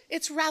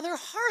 It's rather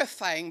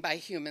horrifying by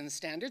human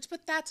standards,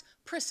 but that's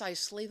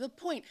precisely the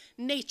point.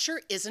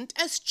 Nature isn't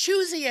as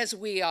choosy as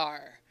we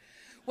are.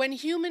 When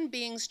human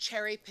beings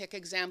cherry-pick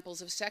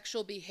examples of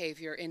sexual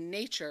behavior in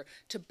nature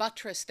to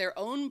buttress their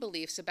own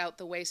beliefs about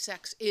the way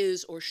sex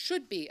is or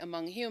should be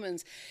among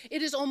humans,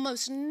 it is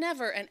almost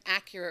never an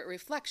accurate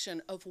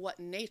reflection of what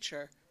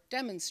nature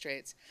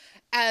demonstrates.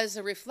 As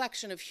a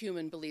reflection of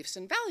human beliefs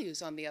and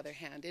values, on the other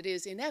hand, it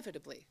is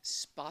inevitably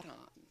spot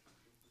on.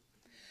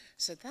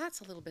 So that's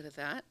a little bit of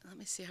that. Let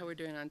me see how we're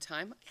doing on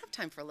time. I have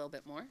time for a little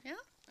bit more, yeah?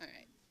 All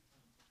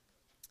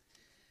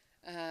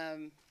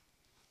right.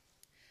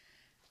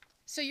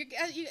 So you're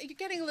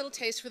getting a little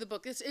taste for the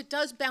book. It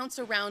does bounce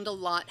around a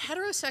lot.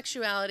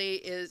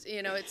 Heterosexuality is,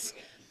 it's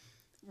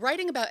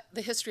writing about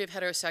the history of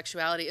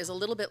heterosexuality is a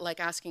little bit like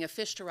asking a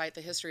fish to write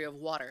the history of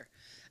water.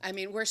 I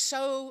mean, we're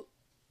so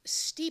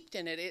steeped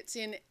in it. It's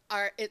in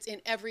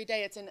every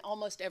day. It's in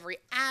almost every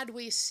ad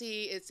we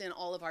see. It's in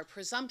all of our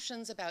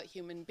presumptions about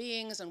human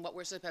beings and what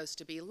we're supposed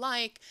to be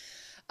like.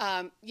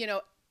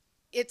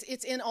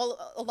 It's in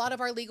a lot of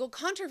our legal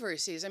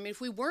controversies. I mean, if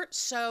we weren't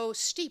so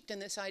steeped in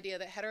this idea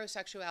that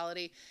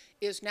heterosexuality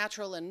is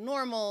natural and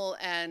normal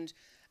and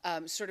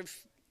sort of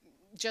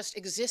just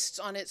exists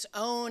on its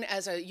own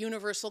as a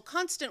universal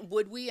constant,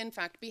 would we in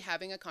fact be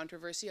having a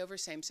controversy over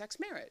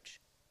same-sex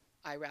marriage?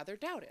 I rather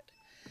doubt it.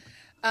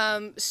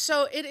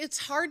 So it's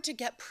hard to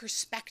get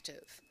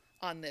perspective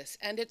on this,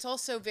 and it's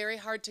also very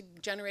hard to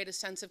generate a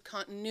sense of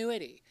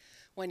continuity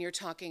when you're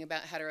talking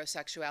about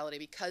heterosexuality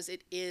because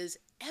it is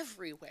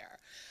everywhere.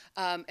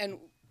 And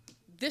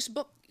this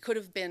book could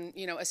have been,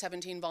 a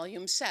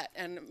 17-volume set,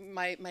 and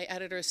my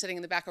editor is sitting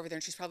in the back over there,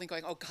 and she's probably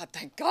going, oh, God,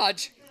 thank God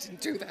she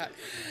didn't do that.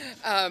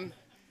 I'm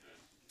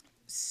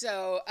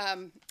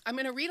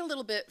going to read a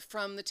little bit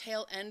from the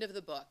tail end of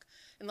the book.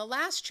 In the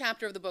last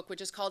chapter of the book, which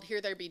is called Here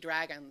There Be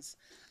Dragons,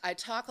 I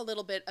talk a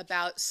little bit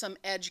about some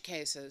edge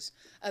cases,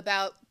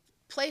 about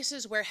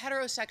places where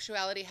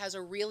heterosexuality has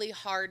a really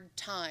hard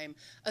time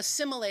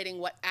assimilating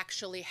what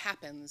actually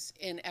happens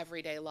in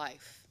everyday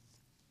life.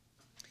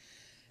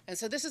 And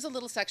so this is a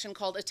little section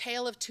called A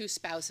Tale of Two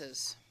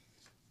Spouses.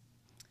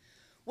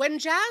 When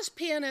jazz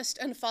pianist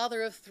and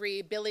father of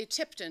three Billy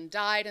Tipton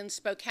died in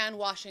Spokane,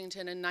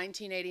 Washington in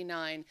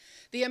 1989,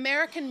 the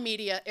American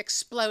media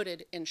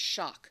exploded in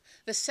shock.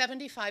 The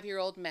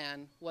 75-year-old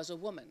man was a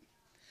woman.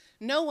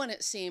 No one,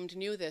 it seemed,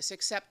 knew this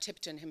except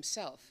Tipton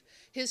himself.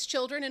 His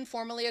children,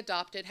 informally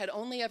adopted, had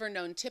only ever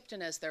known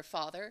Tipton as their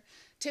father.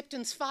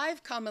 Tipton's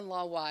 5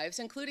 common-law wives,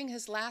 including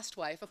his last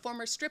wife, a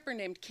former stripper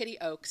named Kitty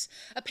Oakes,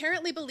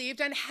 apparently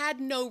believed and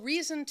had no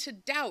reason to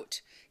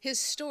doubt his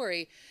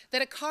story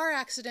that a car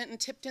accident in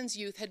Tipton's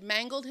youth had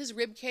mangled his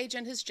ribcage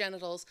and his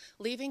genitals,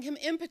 leaving him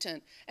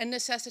impotent and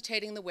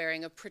necessitating the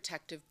wearing of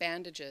protective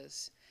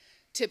bandages.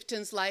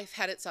 Tipton's life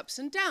had its ups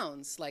and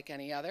downs, like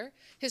any other.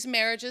 His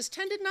marriages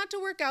tended not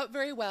to work out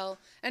very well,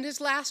 and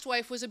his last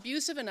wife was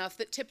abusive enough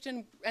that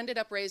Tipton ended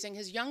up raising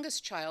his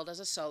youngest child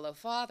as a solo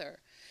father.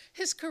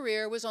 His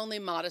career was only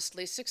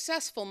modestly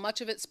successful,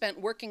 much of it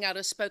spent working out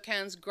of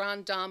Spokane's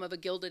grande dame of a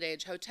Gilded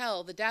Age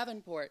hotel, the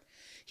Davenport.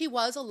 He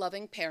was a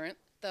loving parent,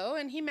 though,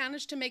 and he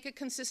managed to make a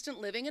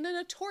consistent living in a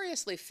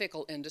notoriously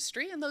fickle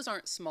industry, and those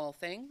aren't small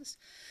things.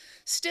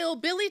 Still,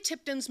 Billy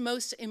Tipton's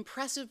most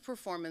impressive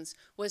performance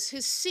was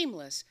his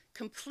seamless,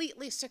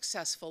 completely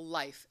successful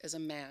life as a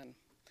man.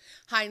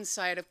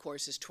 Hindsight, of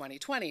course, is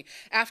 20/20.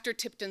 After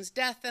Tipton's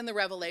death and the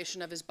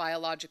revelation of his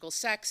biological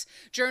sex,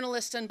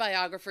 journalists and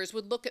biographers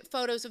would look at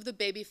photos of the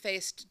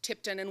baby-faced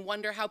Tipton and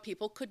wonder how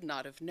people could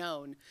not have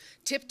known.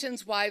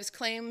 Tipton's wives'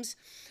 claims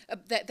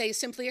that they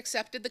simply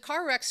accepted the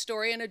car wreck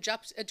story and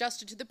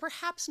adjusted to the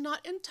perhaps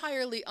not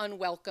entirely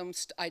unwelcome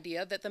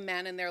idea that the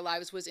man in their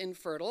lives was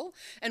infertile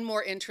and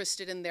more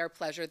interested in their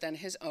pleasure than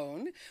his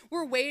own,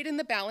 were weighed in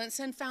the balance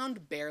and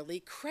found barely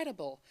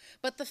credible.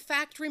 But the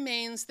fact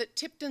remains that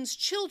Tipton's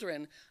children,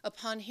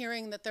 upon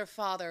hearing that their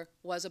father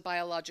was a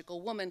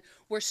biological woman,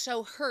 were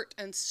so hurt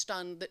and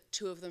stunned that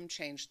 2 of them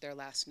changed their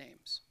last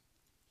names.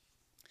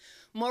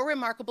 More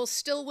remarkable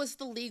still was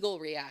the legal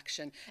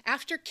reaction.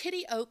 After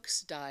Kitty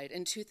Oakes died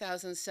in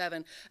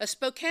 2007, a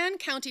Spokane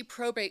County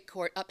probate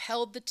court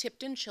upheld the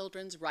Tipton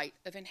children's right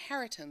of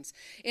inheritance,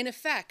 in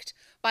effect,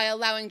 by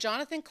allowing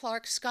Jonathan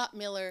Clark, Scott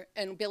Miller,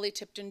 and Billy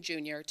Tipton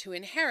Jr. to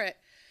inherit.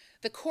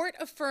 The court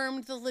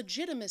affirmed the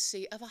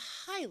legitimacy of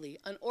a highly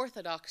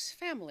unorthodox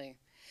family.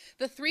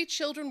 The 3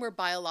 children were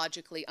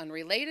biologically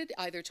unrelated,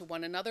 either to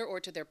one another or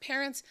to their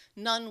parents.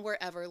 None were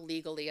ever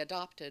legally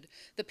adopted.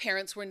 The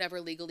parents were never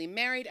legally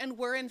married and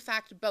were, in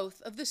fact,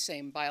 both of the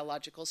same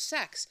biological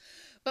sex.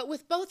 But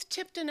with both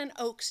Tipton and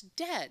Oakes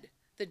dead,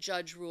 the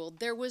judge ruled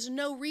there was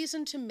no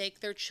reason to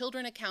make their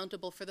children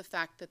accountable for the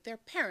fact that their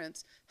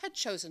parents had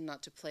chosen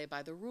not to play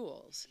by the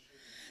rules.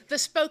 The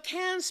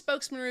Spokane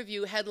Spokesman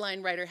Review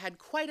headline writer had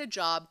quite a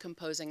job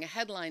composing a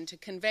headline to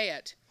convey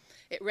it.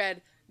 It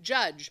read,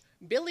 "Judge,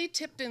 Billy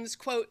Tipton's,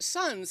 quote,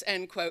 sons,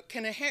 end quote,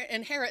 can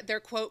inherit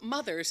their, quote,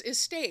 mother's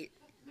estate."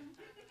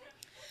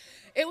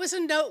 It was a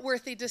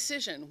noteworthy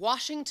decision.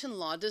 Washington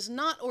law does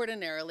not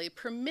ordinarily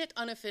permit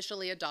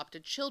unofficially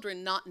adopted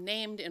children not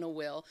named in a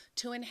will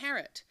to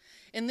inherit.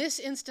 In this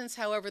instance,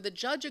 however, the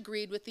judge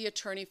agreed with the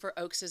attorney for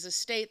Oakes'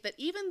 estate that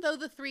even though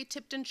the 3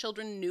 Tipton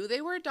children knew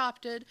they were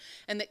adopted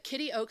and that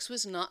Kitty Oakes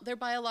was not their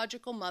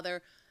biological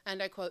mother,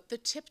 and I quote, the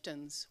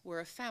Tiptons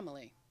were a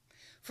family.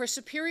 For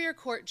Superior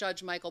Court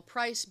Judge Michael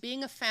Price,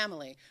 being a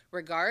family,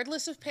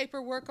 regardless of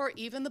paperwork or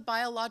even the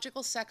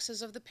biological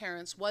sexes of the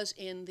parents, was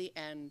in the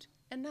end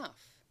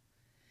enough.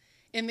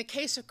 In the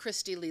case of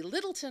Christy Lee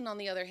Littleton, on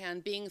the other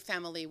hand, being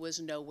family was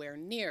nowhere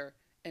near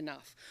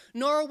enough,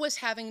 nor was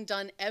having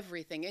done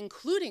everything,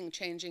 including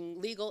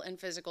changing legal and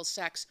physical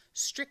sex,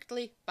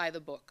 strictly by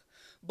the book.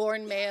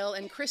 Born male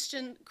and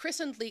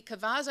christened Lee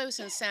Cavazos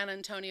in San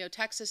Antonio,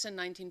 Texas in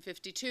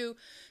 1952,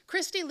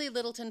 Christy Lee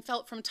Littleton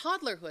felt from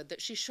toddlerhood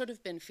that she should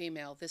have been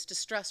female. This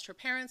distressed her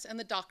parents and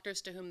the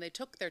doctors to whom they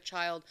took their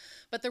child,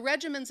 but the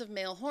regimens of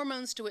male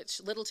hormones to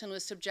which Littleton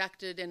was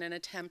subjected in an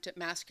attempt at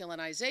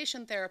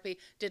masculinization therapy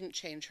didn't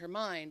change her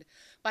mind.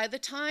 By the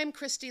time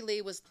Christy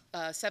Lee was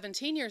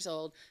 17 years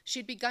old,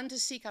 she'd begun to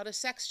seek out a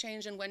sex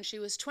change, and when she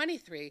was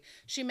 23,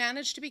 she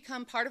managed to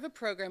become part of a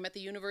program at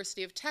the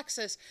University of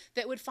Texas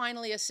that would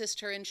finally assist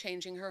her in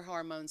changing her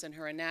hormones and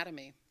her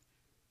anatomy.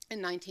 In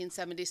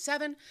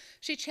 1977,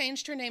 she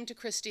changed her name to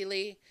Christy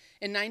Lee.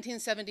 In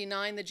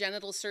 1979, the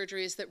genital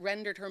surgeries that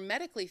rendered her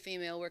medically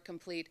female were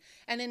complete.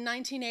 And in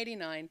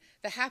 1989,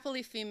 the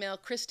happily female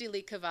Christy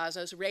Lee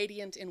Cavazos,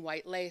 radiant in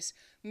white lace,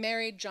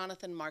 married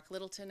Jonathan Mark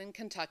Littleton in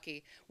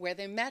Kentucky, where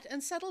they met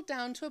and settled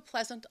down to a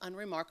pleasant,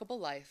 unremarkable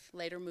life,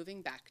 later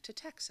moving back to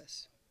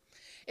Texas.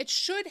 It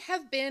should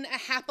have been a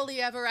happily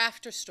ever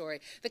after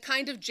story, the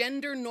kind of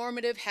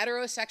gender-normative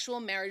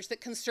heterosexual marriage that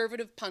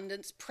conservative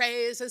pundits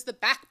praise as the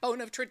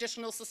backbone of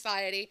traditional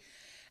society,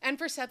 and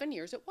for 7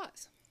 years it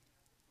was.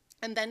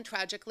 And then,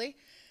 tragically,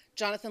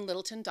 Jonathan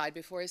Littleton died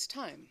before his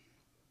time.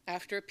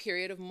 After a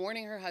period of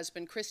mourning her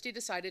husband, Christy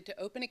decided to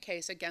open a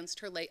case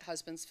against her late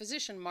husband's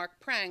physician, Mark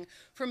Prang,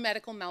 for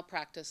medical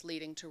malpractice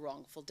leading to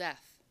wrongful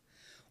death.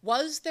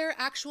 Was there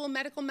actual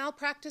medical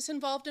malpractice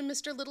involved in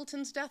Mr.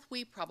 Littleton's death?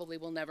 We probably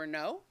will never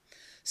know.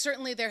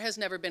 Certainly there has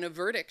never been a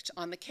verdict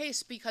on the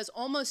case because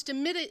almost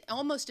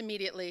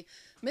immediately,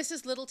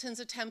 Mrs. Littleton's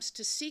attempts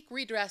to seek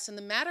redress in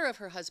the matter of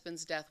her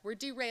husband's death were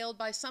derailed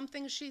by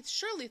something she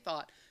surely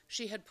thought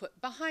she had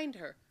put behind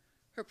her,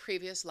 her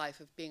previous life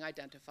of being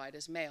identified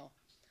as male.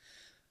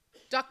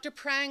 Dr.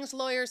 Prang's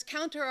lawyer's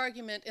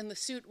counter-argument in the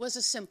suit was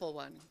a simple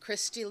one.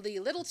 Christy Lee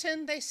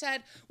Littleton, they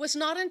said, was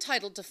not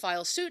entitled to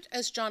file suit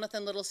as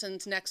Jonathan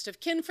Littleton's next of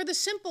kin for the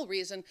simple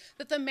reason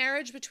that the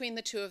marriage between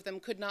the two of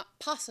them could not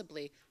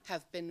possibly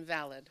have been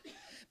valid.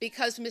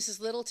 Because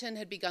Mrs. Littleton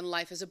had begun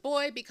life as a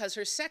boy, because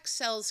her sex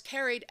cells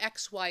carried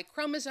XY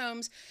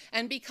chromosomes,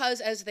 and because,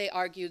 as they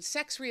argued,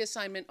 sex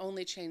reassignment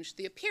only changed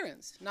the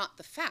appearance, not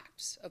the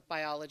facts of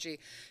biology,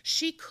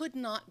 she could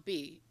not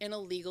be in a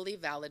legally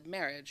valid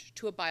marriage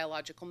to a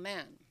biological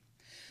man.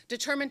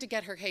 Determined to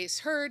get her case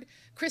heard,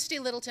 Christy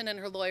Littleton and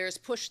her lawyers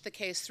pushed the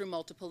case through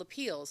multiple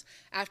appeals.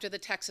 After the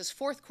Texas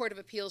Fourth Court of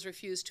Appeals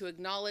refused to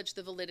acknowledge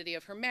the validity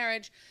of her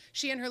marriage,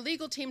 she and her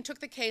legal team took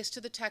the case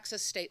to the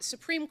Texas State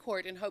Supreme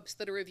Court in hopes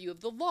that a review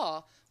of the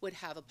law would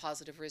have a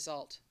positive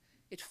result.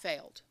 It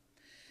failed.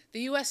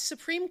 The U.S.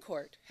 Supreme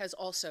Court has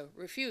also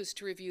refused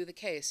to review the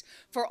case.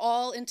 For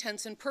all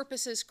intents and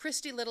purposes,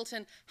 Christy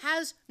Littleton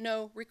has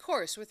no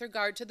recourse with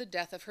regard to the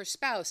death of her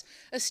spouse,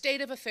 a state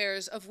of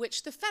affairs of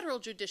which the federal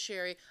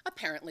judiciary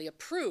apparently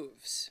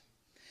approves.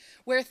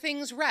 Where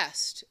things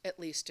rest, at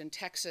least in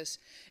Texas,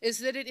 is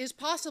that it is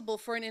possible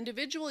for an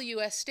individual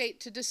U.S.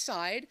 state to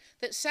decide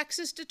that sex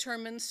is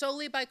determined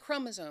solely by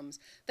chromosomes,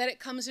 that it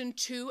comes in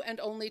 2 and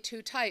only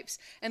 2 types,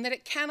 and that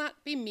it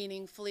cannot be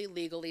meaningfully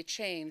legally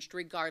changed,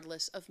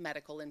 regardless of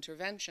medical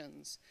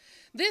interventions.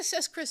 This,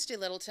 as Christy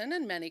Littleton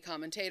and many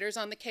commentators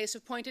on the case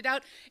have pointed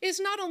out, is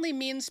not only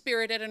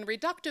mean-spirited and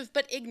reductive,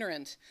 but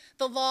ignorant.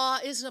 The law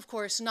is, of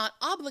course, not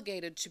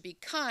obligated to be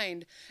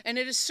kind, and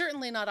it is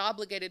certainly not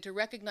obligated to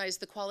recognize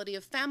the quality quality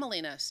of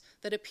familyness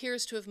that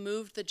appears to have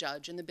moved the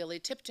judge in the Billy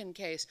Tipton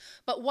case.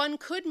 But one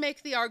could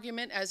make the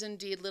argument, as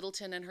indeed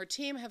Littleton and her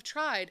team have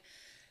tried,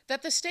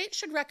 that the state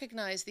should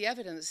recognize the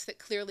evidence that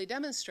clearly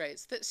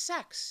demonstrates that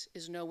sex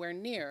is nowhere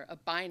near a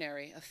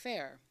binary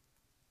affair.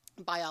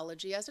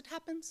 Biology, as it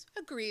happens,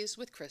 agrees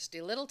with Christy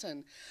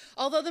Littleton.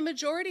 Although the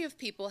majority of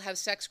people have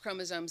sex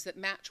chromosomes that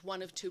match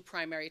one of two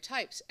primary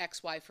types,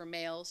 XY for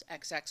males,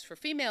 XX for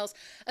females,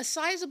 a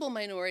sizable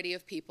minority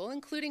of people,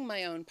 including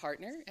my own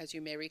partner, as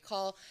you may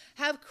recall,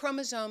 have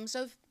chromosomes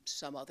of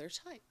some other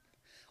type.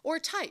 Or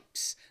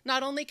types.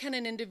 Not only can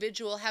an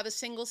individual have a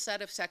single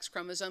set of sex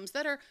chromosomes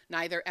that are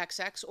neither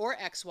XX or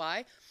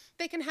XY,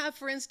 they can have,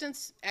 for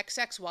instance,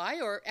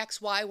 XXY or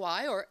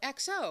XYY or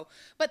XO,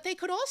 but they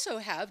could also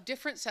have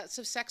different sets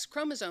of sex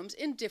chromosomes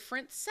in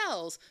different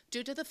cells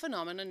due to the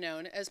phenomena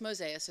known as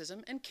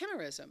mosaicism and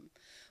chimerism.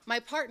 My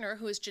partner,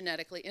 who is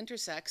genetically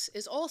intersex,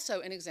 is also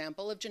an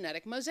example of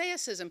genetic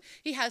mosaicism.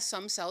 He has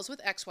some cells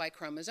with XY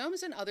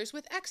chromosomes and others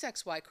with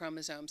XXY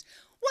chromosomes.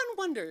 One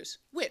wonders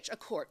which a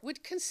court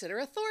would consider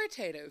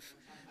authoritative.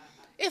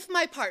 If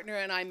my partner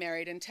and I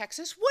married in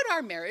Texas, would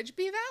our marriage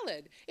be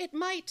valid? It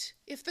might,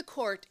 if the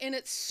court, in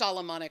its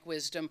Solomonic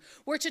wisdom,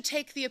 were to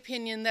take the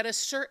opinion that a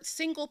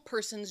single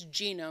person's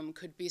genome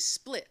could be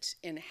split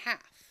in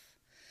half.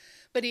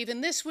 But even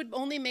this would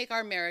only make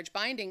our marriage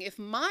binding if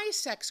my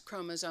sex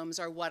chromosomes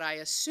are what I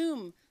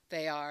assume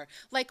they are.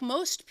 Like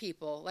most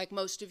people, like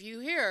most of you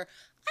here,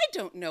 I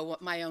don't know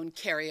what my own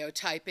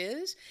karyotype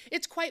is.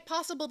 It's quite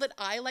possible that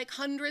I, like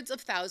hundreds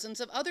of thousands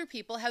of other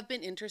people, have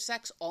been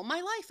intersex all my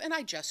life, and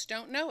I just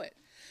don't know it.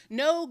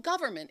 No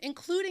government,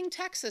 including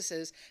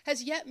Texas's,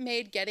 has yet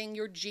made getting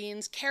your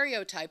genes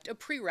karyotyped a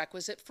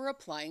prerequisite for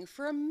applying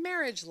for a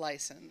marriage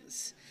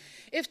license.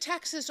 If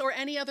Texas or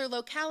any other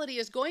locality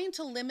is going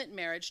to limit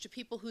marriage to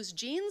people whose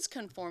genes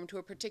conform to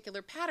a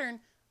particular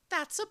pattern,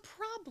 that's a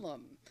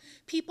problem.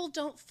 People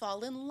don't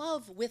fall in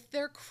love with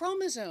their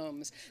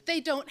chromosomes.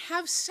 They don't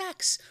have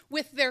sex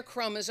with their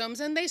chromosomes,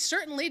 and they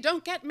certainly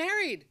don't get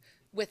married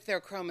with their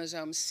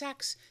chromosomes.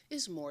 Sex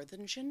is more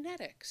than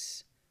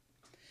genetics.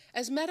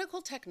 As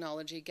medical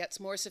technology gets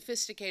more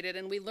sophisticated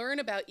and we learn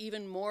about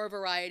even more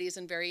varieties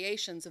and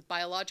variations of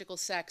biological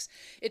sex,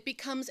 it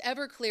becomes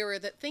ever clearer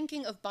that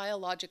thinking of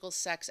biological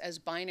sex as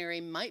binary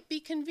might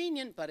be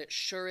convenient, but it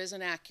sure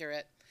isn't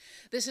accurate.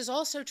 This is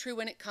also true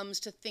when it comes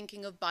to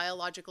thinking of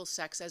biological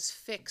sex as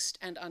fixed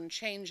and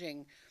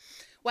unchanging.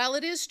 While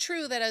it is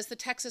true that, as the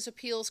Texas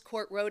Appeals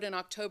Court wrote in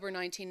October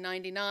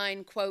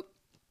 1999, quote,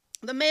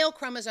 the male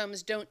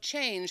chromosomes don't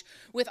change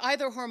with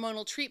either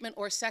hormonal treatment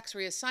or sex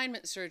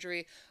reassignment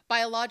surgery.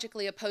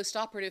 Biologically, a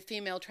postoperative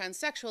female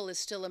transsexual is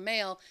still a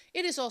male.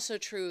 It is also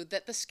true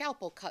that the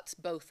scalpel cuts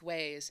both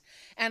ways.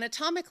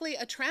 Anatomically,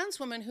 a trans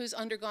woman who's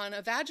undergone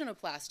a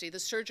vaginoplasty,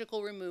 the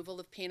surgical removal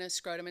of penis,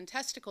 scrotum, and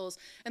testicles,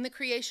 and the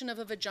creation of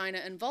a vagina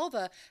and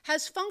vulva,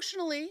 has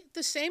functionally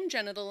the same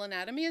genital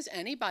anatomy as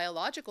any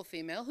biological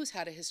female who's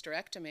had a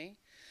hysterectomy.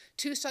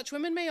 Two such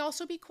women may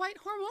also be quite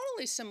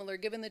hormonally similar,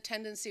 given the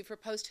tendency for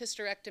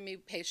post-hysterectomy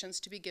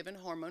patients to be given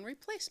hormone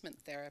replacement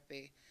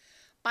therapy.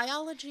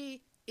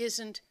 Biology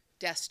isn't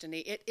destiny.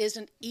 It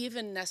isn't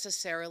even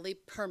necessarily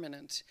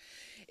permanent.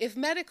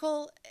 Even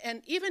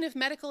if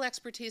medical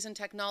expertise and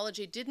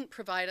technology didn't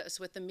provide us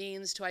with the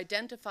means to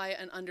identify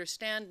and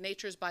understand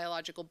nature's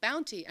biological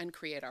bounty and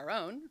create our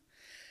own,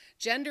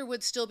 gender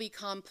would still be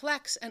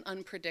complex and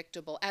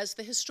unpredictable. As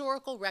the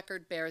historical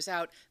record bears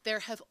out,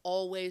 there have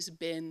always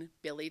been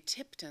Billy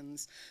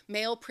Tiptons.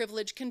 Male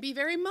privilege can be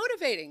very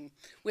motivating.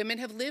 Women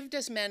have lived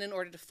as men in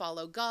order to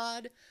follow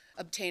God,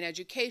 obtain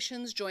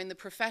educations, join the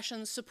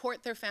professions,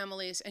 support their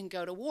families, and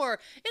go to war,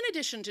 in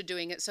addition to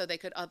doing it so they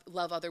could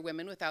love other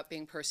women without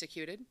being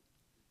persecuted.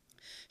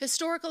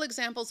 Historical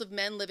examples of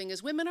men living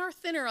as women are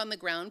thinner on the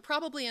ground,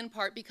 probably in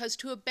part because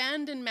to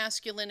abandon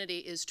masculinity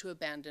is to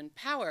abandon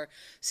power.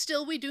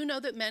 Still, we do know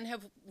that men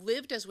have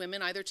lived as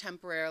women either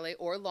temporarily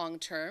or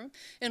long-term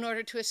in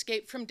order to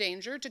escape from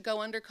danger, to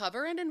go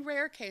undercover, and in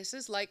rare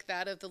cases like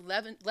that of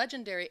the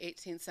legendary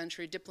 18th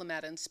century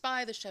diplomat and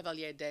spy, the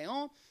Chevalier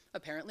d'Eon,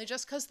 apparently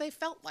just because they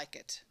felt like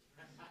it.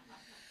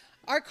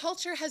 Our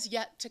culture has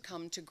yet to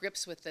come to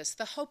grips with this.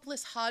 The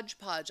hopeless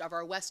hodgepodge of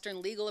our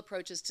Western legal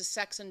approaches to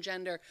sex and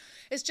gender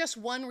is just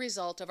one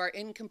result of our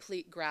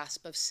incomplete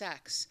grasp of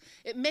sex.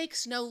 It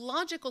makes no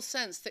logical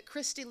sense that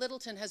Christy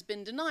Littleton has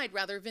been denied,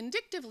 rather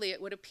vindictively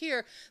it would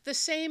appear, the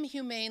same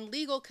humane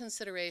legal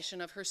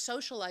consideration of her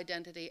social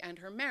identity and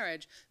her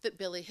marriage that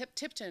Billy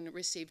Tipton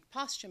received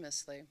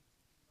posthumously.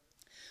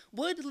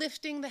 Would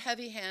lifting the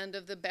heavy hand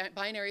of the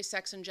binary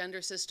sex and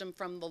gender system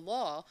from the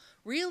law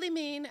really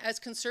mean, as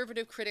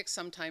conservative critics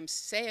sometimes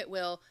say it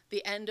will,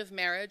 the end of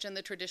marriage and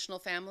the traditional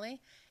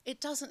family? It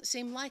doesn't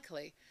seem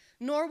likely.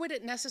 Nor would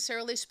it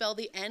necessarily spell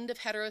the end of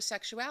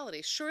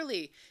heterosexuality.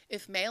 Surely,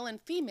 if male and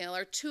female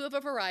are two of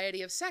a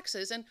variety of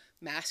sexes and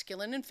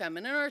masculine and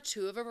feminine are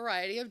two of a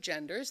variety of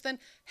genders, then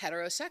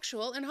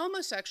heterosexual and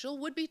homosexual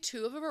would be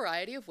two of a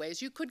variety of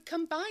ways you could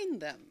combine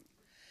them.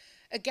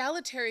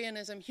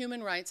 Egalitarianism,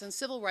 human rights, and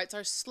civil rights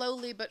are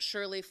slowly but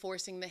surely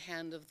forcing the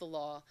hand of the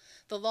law.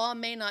 The law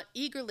may not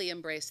eagerly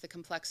embrace the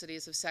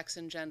complexities of sex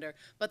and gender,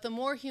 but the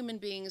more human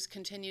beings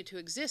continue to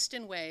exist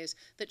in ways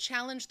that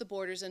challenge the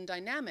borders and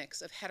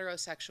dynamics of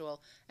heterosexual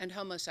and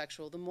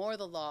homosexual, the more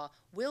the law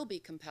will be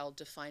compelled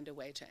to find a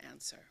way to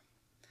answer.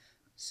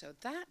 So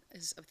that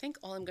is, I think,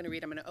 all I'm going to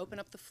read. I'm going to open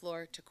up the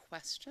floor to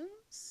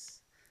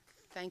questions.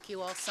 Thank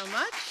you all so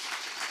much.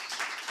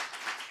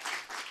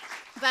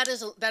 That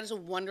is a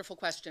wonderful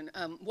question.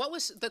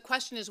 The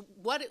question is,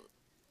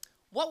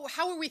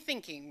 how were we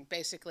thinking,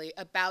 basically,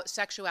 about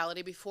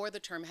sexuality before the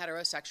term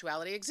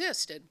heterosexuality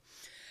existed?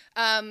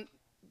 The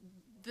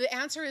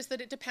answer is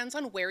that it depends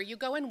on where you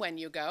go and when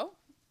you go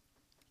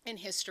in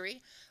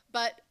history.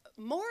 But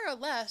more or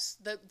less,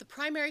 the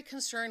primary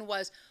concern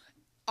was,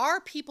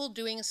 are people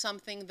doing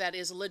something that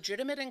is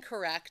legitimate and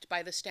correct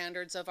by the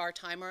standards of our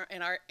time or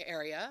in our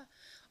area,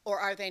 or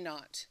are they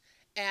not?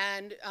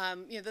 And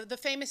the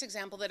famous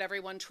example that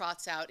everyone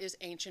trots out is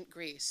ancient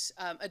Greece.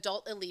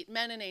 Adult elite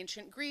men in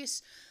ancient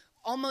Greece,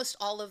 almost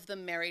all of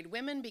them married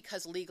women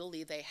because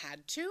legally they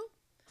had to.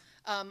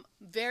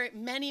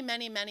 Many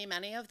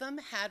of them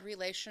had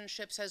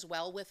relationships as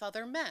well with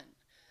other men.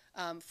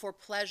 For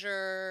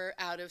pleasure,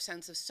 out of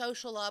sense of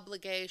social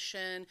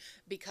obligation,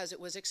 because it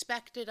was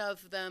expected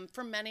of them,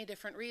 for many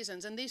different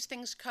reasons. And these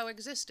things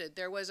coexisted.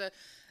 There was a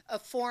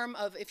form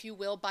of, if you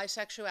will,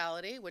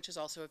 bisexuality, which is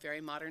also a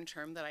very modern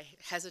term that I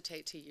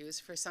hesitate to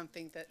use for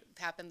something that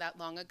happened that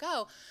long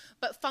ago.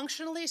 But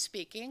functionally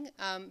speaking,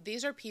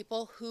 these are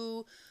people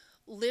who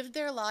lived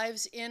their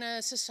lives in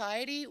a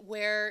society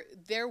where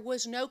there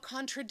was no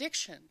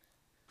contradiction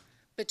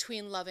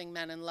between loving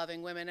men and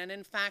loving women. And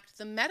in fact,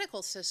 the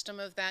medical system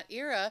of that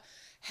era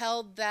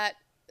held that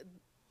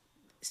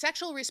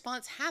sexual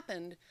response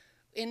happened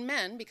in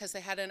men because they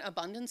had an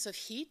abundance of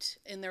heat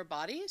in their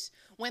bodies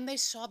when they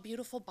saw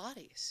beautiful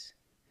bodies.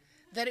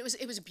 That it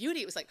was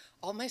beauty. It was like,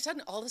 all of a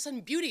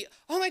sudden, beauty.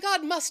 Oh my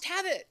God, must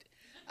have it.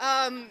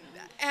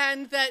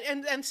 And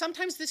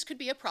sometimes this could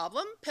be a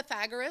problem.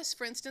 Pythagoras,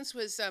 for instance,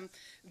 was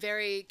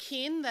very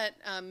keen that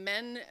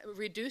men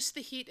reduce the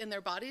heat in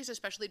their bodies,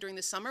 especially during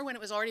the summer when it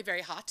was already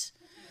very hot,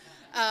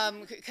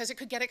 because it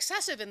could get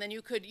excessive, and then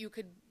you could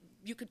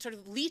sort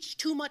of leach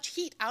too much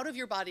heat out of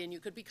your body, and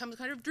you could become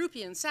kind of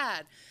droopy and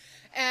sad.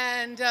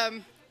 And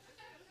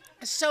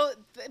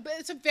but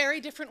it's a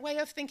very different way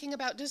of thinking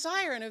about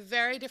desire, and a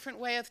very different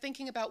way of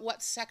thinking about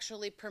what's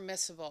sexually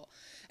permissible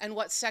and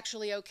what's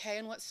sexually okay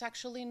and what's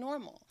sexually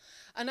normal.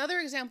 Another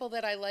example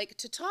that I like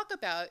to talk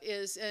about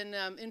is in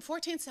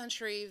 14th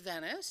century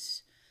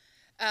Venice,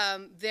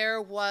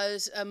 there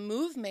was a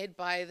move made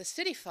by the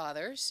city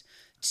fathers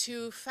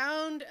to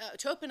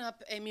open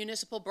up a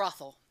municipal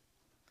brothel,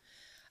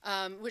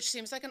 which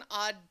seems like an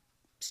odd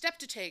step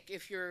to take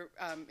if you're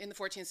in the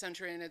 14th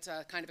century and it's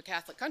a kind of a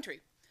Catholic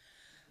country.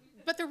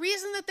 But the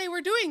reason that they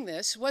were doing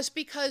this was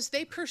because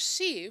they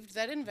perceived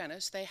that in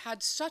Venice they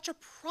had such a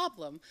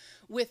problem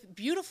with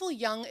beautiful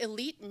young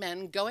elite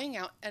men going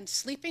out and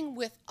sleeping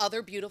with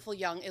other beautiful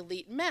young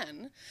elite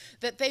men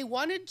that they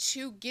wanted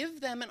to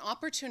give them an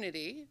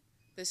opportunity.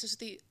 This is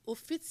the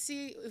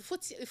Ufficiale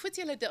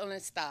di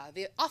Onestà,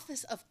 the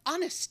office of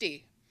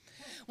honesty.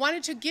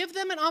 Wanted to give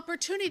them an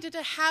opportunity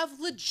to have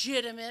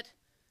legitimate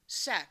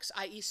sex,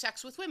 i.e.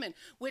 sex with women,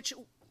 which,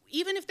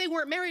 even if they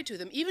weren't married to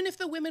them, even if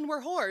the women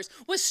were whores,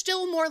 was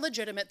still more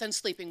legitimate than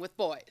sleeping with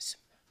boys.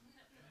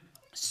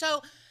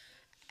 So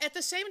at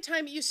the same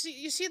time, you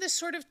see this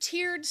sort of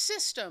tiered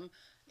system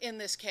in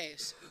this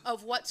case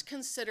of what's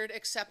considered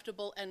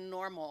acceptable and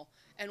normal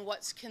and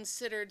what's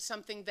considered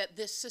something that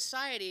this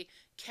society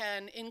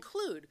can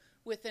include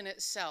within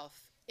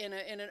itself in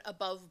an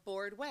above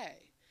board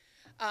way.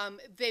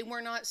 They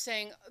were not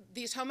saying,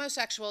 these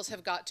homosexuals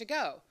have got to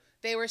go.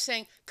 They were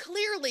saying,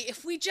 clearly,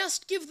 if we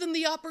just give them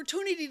the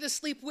opportunity to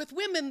sleep with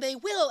women, they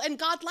will, and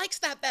God likes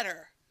that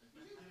better.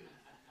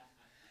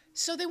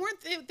 So they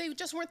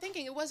just weren't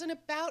thinking. It wasn't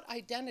about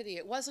identity.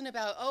 It wasn't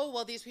about, oh,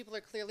 well, these people are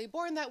clearly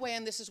born that way,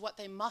 and this is what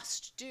they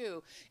must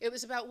do. It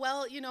was about,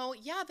 well,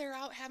 yeah, they're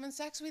out having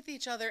sex with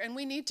each other, and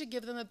we need to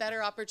give them a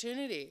better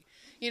opportunity.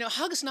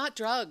 Hugs, not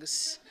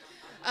drugs,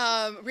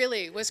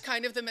 really, was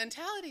kind of the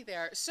mentality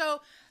there.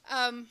 So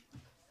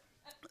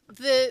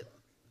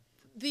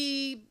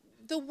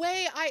the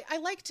way I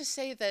like to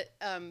say that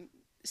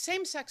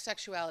same-sex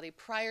sexuality,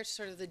 prior to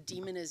sort of the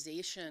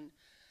demonization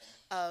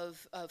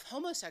of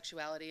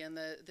homosexuality and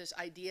this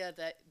idea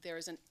that there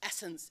is an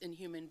essence in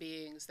human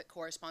beings that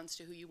corresponds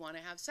to who you want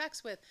to have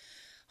sex with,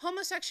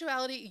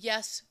 homosexuality,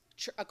 yes,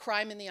 a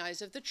crime in the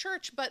eyes of the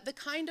church, but the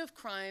kind of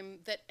crime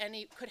that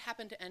could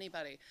happen to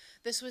anybody.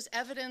 This was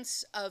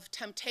evidence of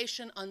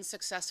temptation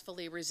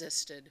unsuccessfully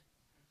resisted,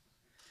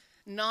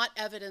 not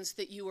evidence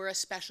that you were a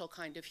special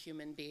kind of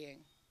human being.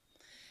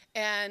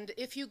 And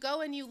if you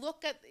go and you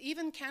look at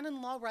even canon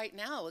law right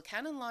now,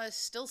 canon law is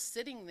still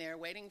sitting there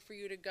waiting for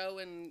you to go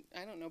and,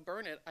 I don't know,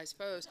 burn it, I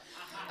suppose.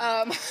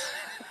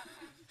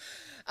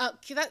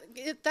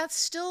 That's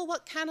still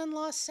what canon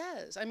law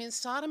says. I mean,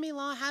 sodomy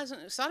law,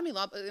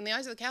 in the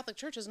eyes of the Catholic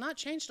Church, has not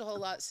changed a whole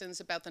lot since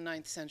about the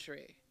 9th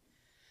century.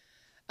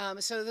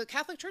 So the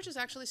Catholic Church is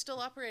actually still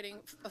operating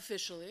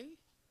officially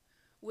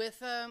with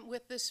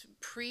this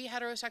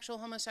pre-heterosexual,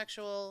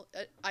 homosexual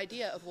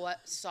idea of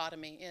what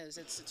sodomy is.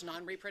 It's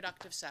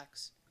non-reproductive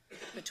sex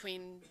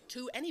between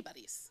two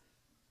anybodies.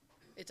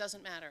 It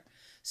doesn't matter.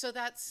 So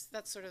that's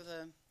sort of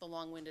the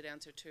long-winded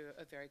answer to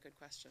a very good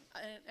question.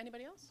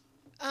 Anybody else?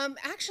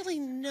 Actually,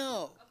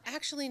 no.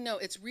 Actually, no.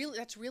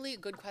 That's really a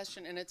good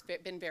question, and it's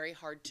been very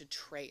hard to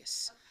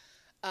trace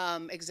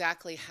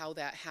exactly how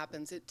that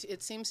happens.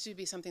 It seems to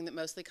be something that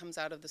mostly comes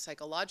out of the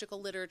psychological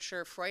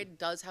literature. Freud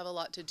does have a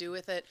lot to do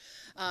with it.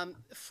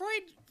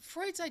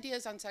 Freud's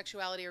ideas on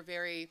sexuality are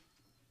very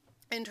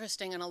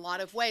interesting in a lot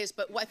of ways,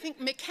 but I think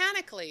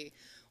mechanically,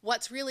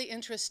 what's really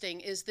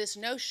interesting is this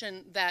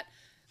notion that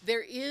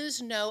there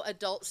is no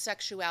adult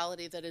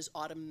sexuality that is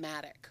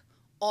automatic.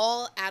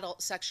 All adult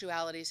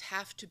sexualities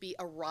have to be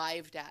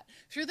arrived at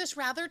through this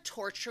rather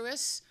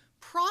torturous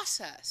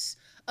process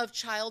of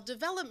child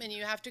development.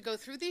 You have to go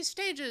through these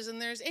stages,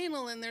 and there's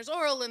anal, and there's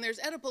oral, and there's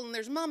Oedipal, and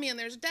there's mommy, and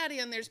there's daddy,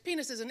 and there's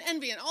penises, and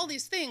envy, and all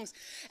these things.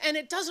 And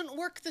it doesn't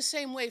work the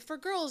same way for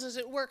girls as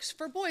it works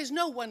for boys.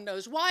 No one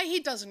knows why.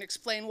 He doesn't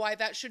explain why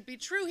that should be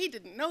true. He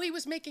didn't know. He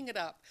was making it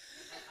up.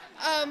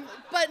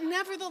 But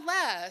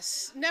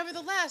nevertheless,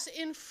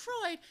 in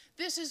Freud,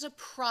 this is a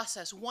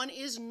process. One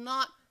is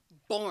not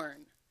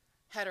born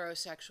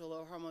heterosexual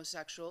or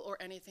homosexual or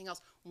anything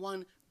else.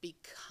 One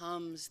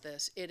becomes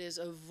this. It is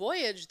a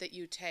voyage that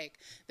you take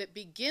that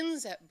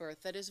begins at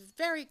birth that is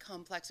very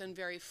complex and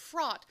very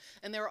fraught,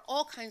 and there are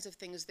all kinds of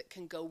things that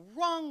can go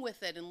wrong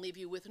with it and leave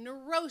you with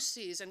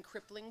neuroses and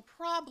crippling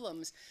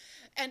problems.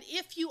 And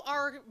if you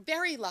are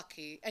very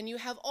lucky and you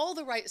have all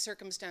the right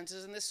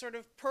circumstances and this sort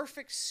of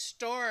perfect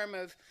storm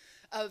of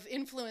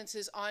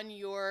influences on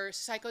your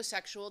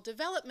psychosexual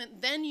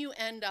development, then you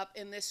end up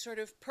in this sort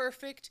of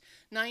perfect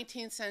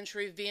 19th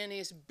century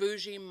Viennese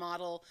bougie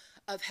model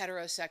of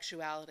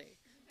heterosexuality.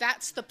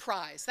 That's the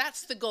prize.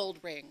 That's the gold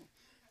ring.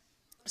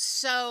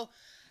 So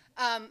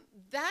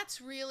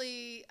that's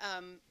really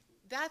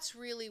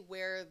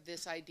where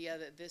this idea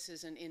that this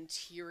is an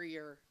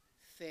interior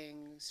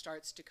thing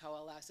starts to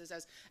coalesce.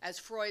 As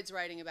Freud's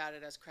writing about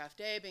it, as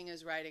Krafft-Ebing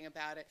is writing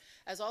about it,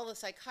 as all the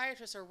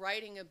psychiatrists are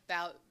writing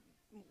about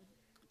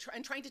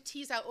and trying to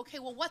tease out, okay,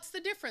 well, what's the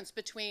difference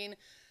between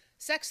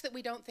sex that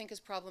we don't think is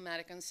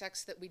problematic and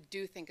sex that we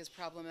do think is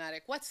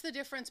problematic? What's the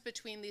difference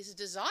between these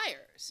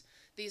desires,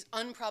 these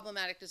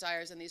unproblematic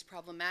desires and these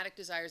problematic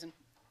desires? And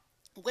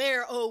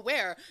where, oh,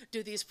 where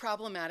do these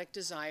problematic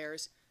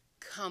desires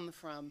come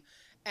from?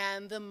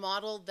 And the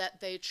model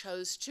that they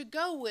chose to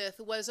go with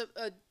was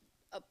a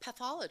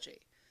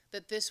pathology,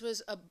 that this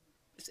was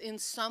in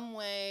some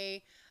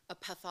way a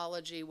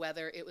pathology,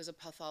 whether it was a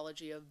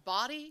pathology of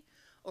body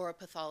or a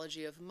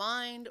pathology of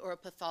mind, or a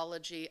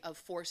pathology of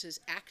forces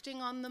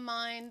acting on the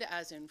mind,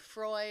 as in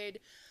Freud,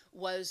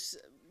 was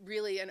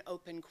really an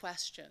open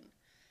question.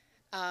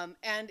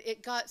 And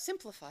it got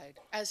simplified,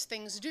 as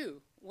things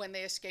do when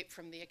they escape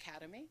from the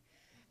academy.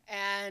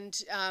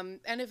 And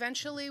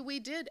eventually we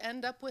did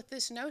end up with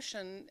this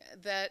notion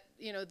that,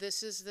 you know,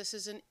 this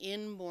is an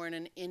inborn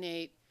and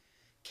innate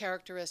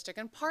characteristic.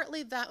 And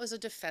partly that was a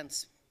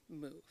defense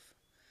move.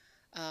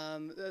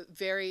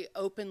 Very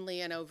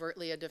openly and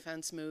overtly a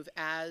defense move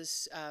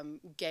as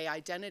gay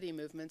identity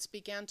movements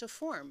began to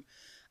form.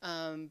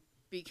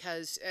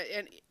 Because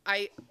and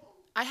I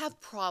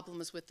have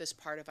problems with this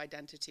part of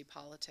identity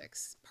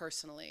politics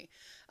personally,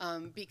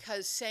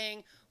 because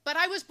saying, but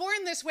I was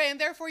born this way and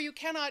therefore you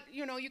cannot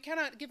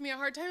give me a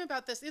hard time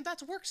about this. And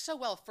that's worked so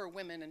well for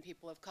women and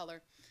people of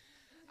color.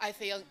 I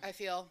feel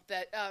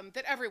that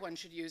that everyone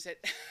should use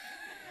it.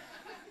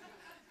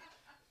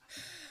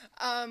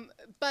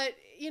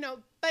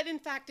 But in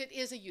fact, it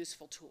is a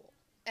useful tool,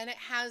 and it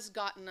has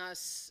gotten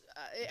us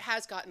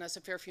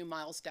a fair few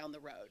miles down the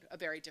road, a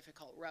very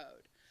difficult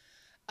road.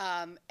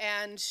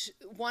 And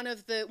one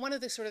of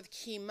the sort of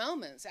key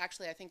moments,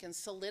 actually, I think, in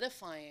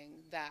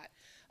solidifying that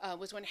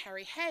was when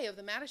Harry Hay of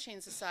the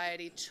Mattachine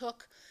Society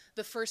took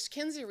the first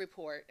Kinsey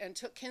report and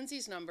took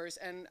Kinsey's numbers,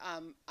 and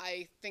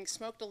I think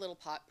smoked a little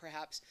pot,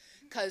 perhaps,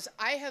 because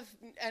I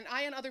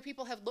and other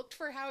people have looked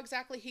for how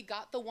exactly he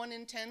got the 1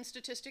 in 10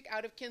 statistic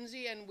out of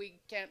Kinsey, and we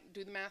can't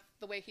do the math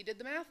the way he did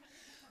the math.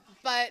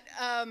 But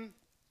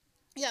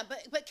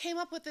but came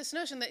up with this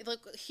notion that,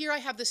 look, here I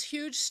have this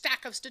huge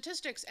stack of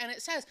statistics, and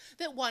it says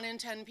that 1 in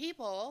 10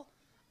 people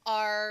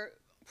are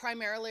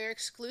primarily or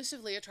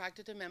exclusively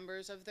attracted to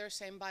members of their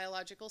same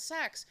biological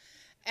sex.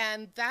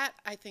 And that,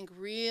 I think,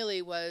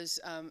 really was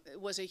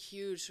a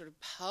huge sort of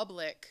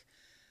public,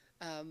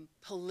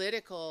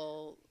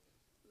 political,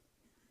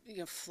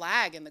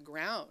 flag in the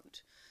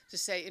ground to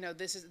say,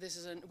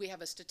 we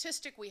have a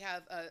statistic, we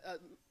have a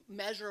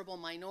measurable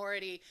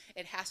minority,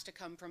 it has to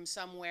come from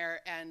somewhere,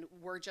 and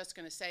we're just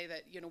going to say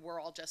that, we're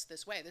all just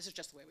this way. This is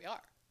just the way we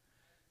are,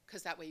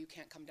 because that way you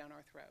can't come down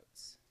our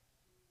throats.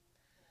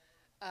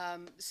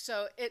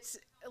 So it's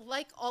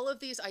like all of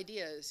these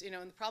ideas, and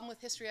the problem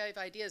with history of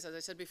ideas, as I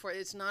said before,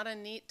 it's not a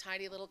neat,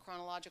 tidy little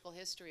chronological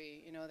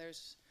history.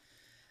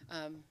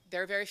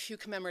 There are very few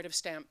commemorative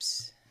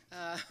stamps,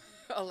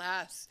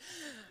 alas.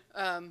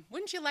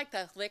 Wouldn't you like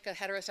to lick a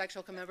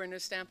heterosexual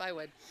commemorative stamp? I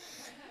would.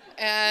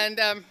 And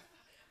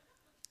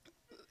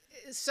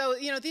so,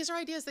 these are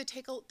ideas, they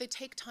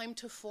take time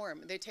to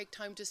form. They take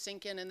time to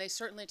sink in, and they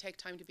certainly take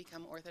time to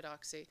become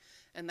orthodoxy.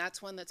 And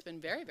that's one that's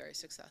been very, very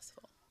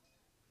successful.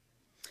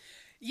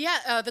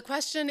 Yeah, the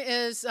question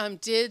is,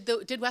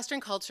 did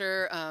Western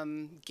culture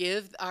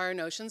give our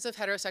notions of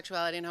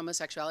heterosexuality and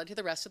homosexuality to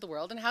the rest of the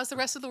world, and how's the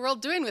rest of the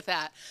world doing with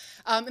that?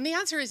 And the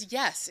answer is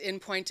yes. In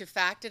point of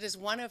fact, it is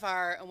one of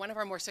our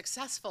more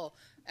successful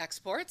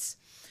exports,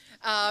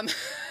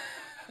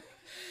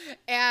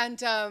 and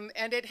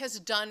it has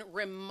done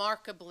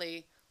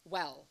remarkably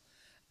well.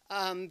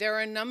 There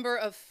are a number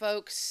of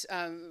folks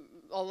a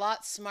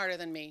lot smarter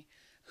than me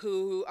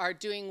who are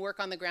doing work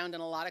on the ground in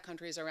a lot of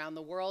countries around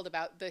the world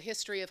about the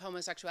history of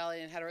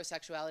homosexuality and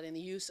heterosexuality and the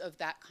use of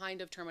that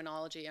kind of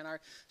terminology in our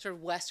sort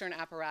of Western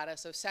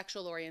apparatus of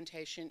sexual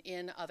orientation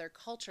in other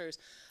cultures,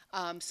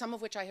 some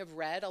of which I have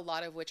read, a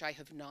lot of which I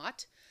have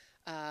not,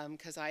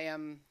 because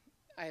I'm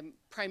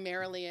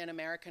primarily an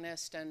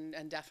Americanist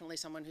and definitely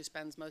someone who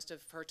spends most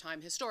of her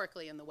time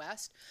historically in the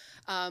West.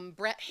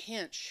 Brett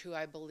Hinch, who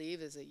I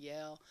believe is at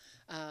Yale,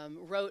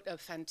 wrote a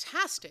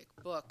fantastic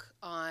book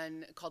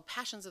called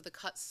Passions of the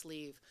Cut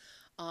Sleeve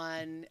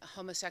on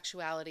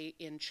homosexuality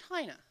in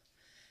China.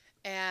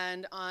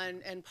 And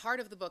part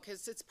of the book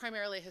it's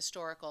primarily a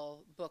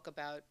historical book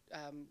about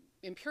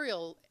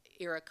imperial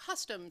era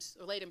customs,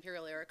 or late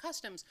imperial era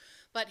customs,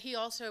 but he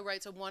also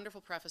writes a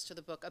wonderful preface to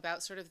the book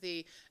about sort of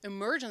the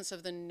emergence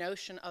of the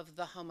notion of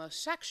the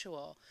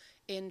homosexual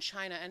in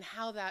China and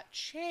how that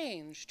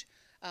changed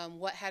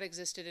what had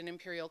existed in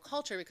imperial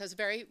culture, because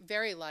very,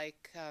 very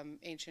like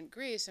ancient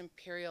Greece,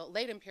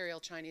 late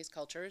imperial Chinese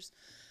cultures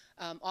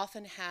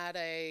often had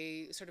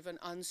a sort of an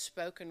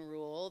unspoken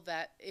rule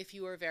that if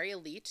you were a very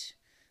elite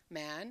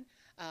man,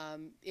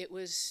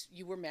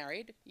 you were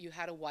married, you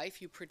had a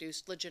wife, you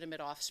produced legitimate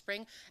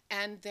offspring,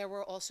 and there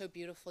were also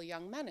beautiful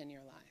young men in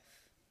your life.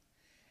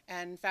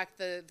 And in fact,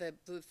 the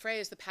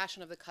phrase, the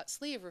passion of the cut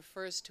sleeve,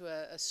 refers to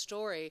a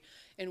story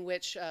in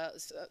which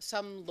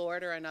some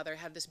lord or another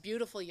had this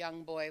beautiful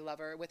young boy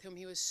lover with whom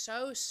he was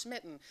so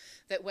smitten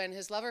that when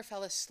his lover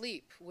fell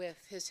asleep with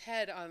his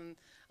head on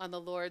the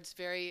lord's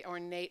very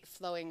ornate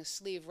flowing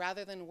sleeve,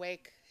 rather than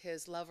wake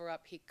his lover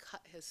up, he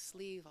cut his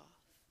sleeve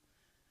off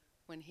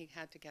when he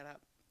had to get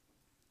up.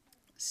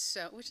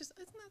 So, isn't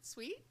that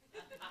sweet?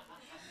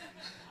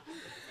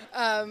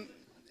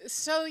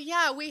 So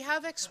yeah, we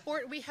have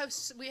exported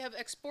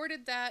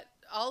that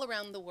all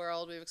around the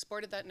world. We've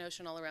exported that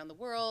notion all around the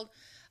world.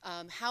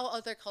 How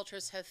other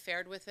cultures have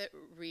fared with it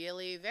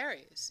really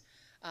varies.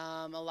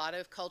 A lot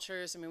of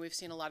cultures, we've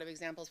seen a lot of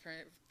examples,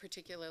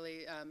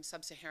 particularly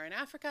sub-Saharan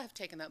Africa, have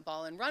taken that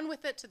ball and run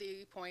with it to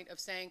the point of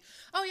saying,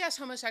 oh yes,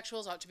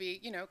 homosexuals ought to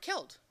be,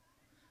 killed,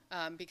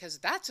 because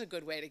that's a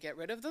good way to get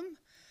rid of them.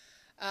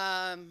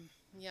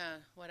 Yeah,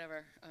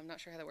 whatever. I'm not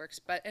sure how that works.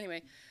 But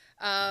anyway,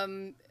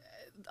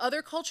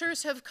 other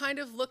cultures have kind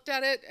of looked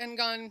at it and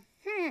gone,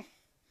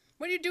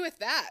 what do you do with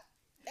that?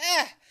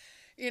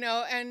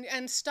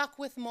 And stuck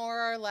with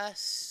more or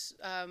less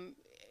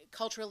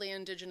culturally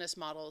indigenous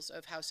models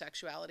of how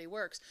sexuality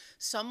works.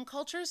 Some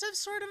cultures have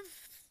sort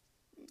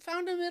of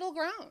found a middle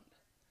ground.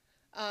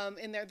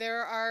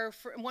 There are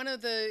one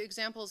of the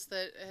examples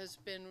that has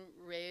been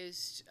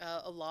raised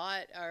a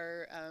lot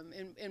are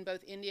in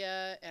both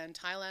India and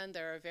Thailand.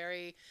 There are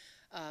very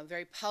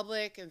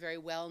public and very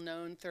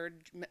well-known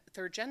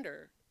third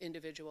gender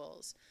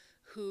individuals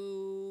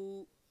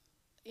who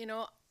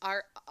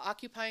are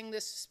occupying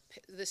this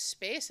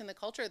space in the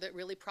culture that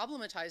really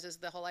problematizes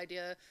the whole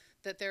idea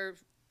that there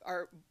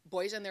are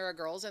boys and there are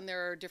girls, and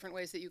there are different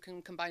ways that you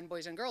can combine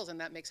boys and girls, and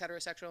that makes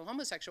heterosexual and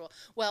homosexual.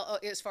 Well,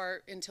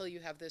 until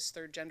you have this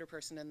third gender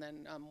person, and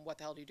then what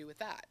the hell do you do with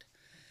that?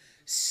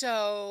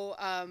 So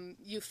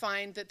you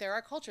find that there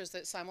are cultures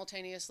that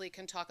simultaneously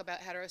can talk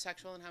about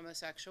heterosexual and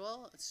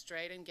homosexual,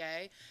 straight and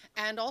gay,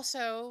 and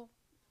also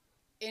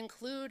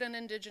include an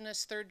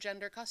indigenous third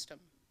gender custom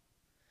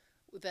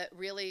that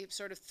really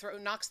sort of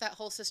knocks that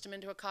whole system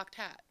into a cocked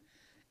hat,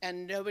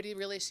 and nobody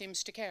really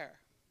seems to care.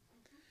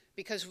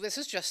 Because this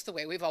is just the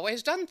way we've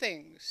always done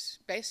things,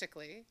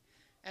 basically,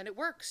 and it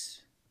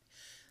works.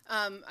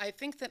 I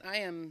think that I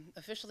am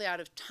officially out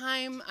of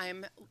time.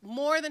 I'm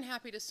more than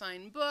happy to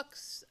sign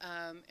books,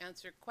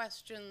 answer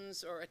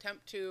questions, or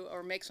attempt to,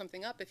 or make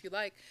something up if you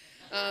like.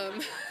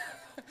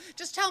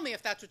 Just tell me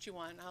if that's what you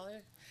want.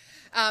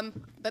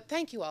 But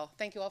thank you all.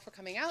 Thank you all for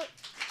coming out.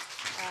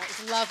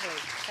 It's lovely.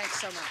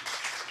 Thanks so much.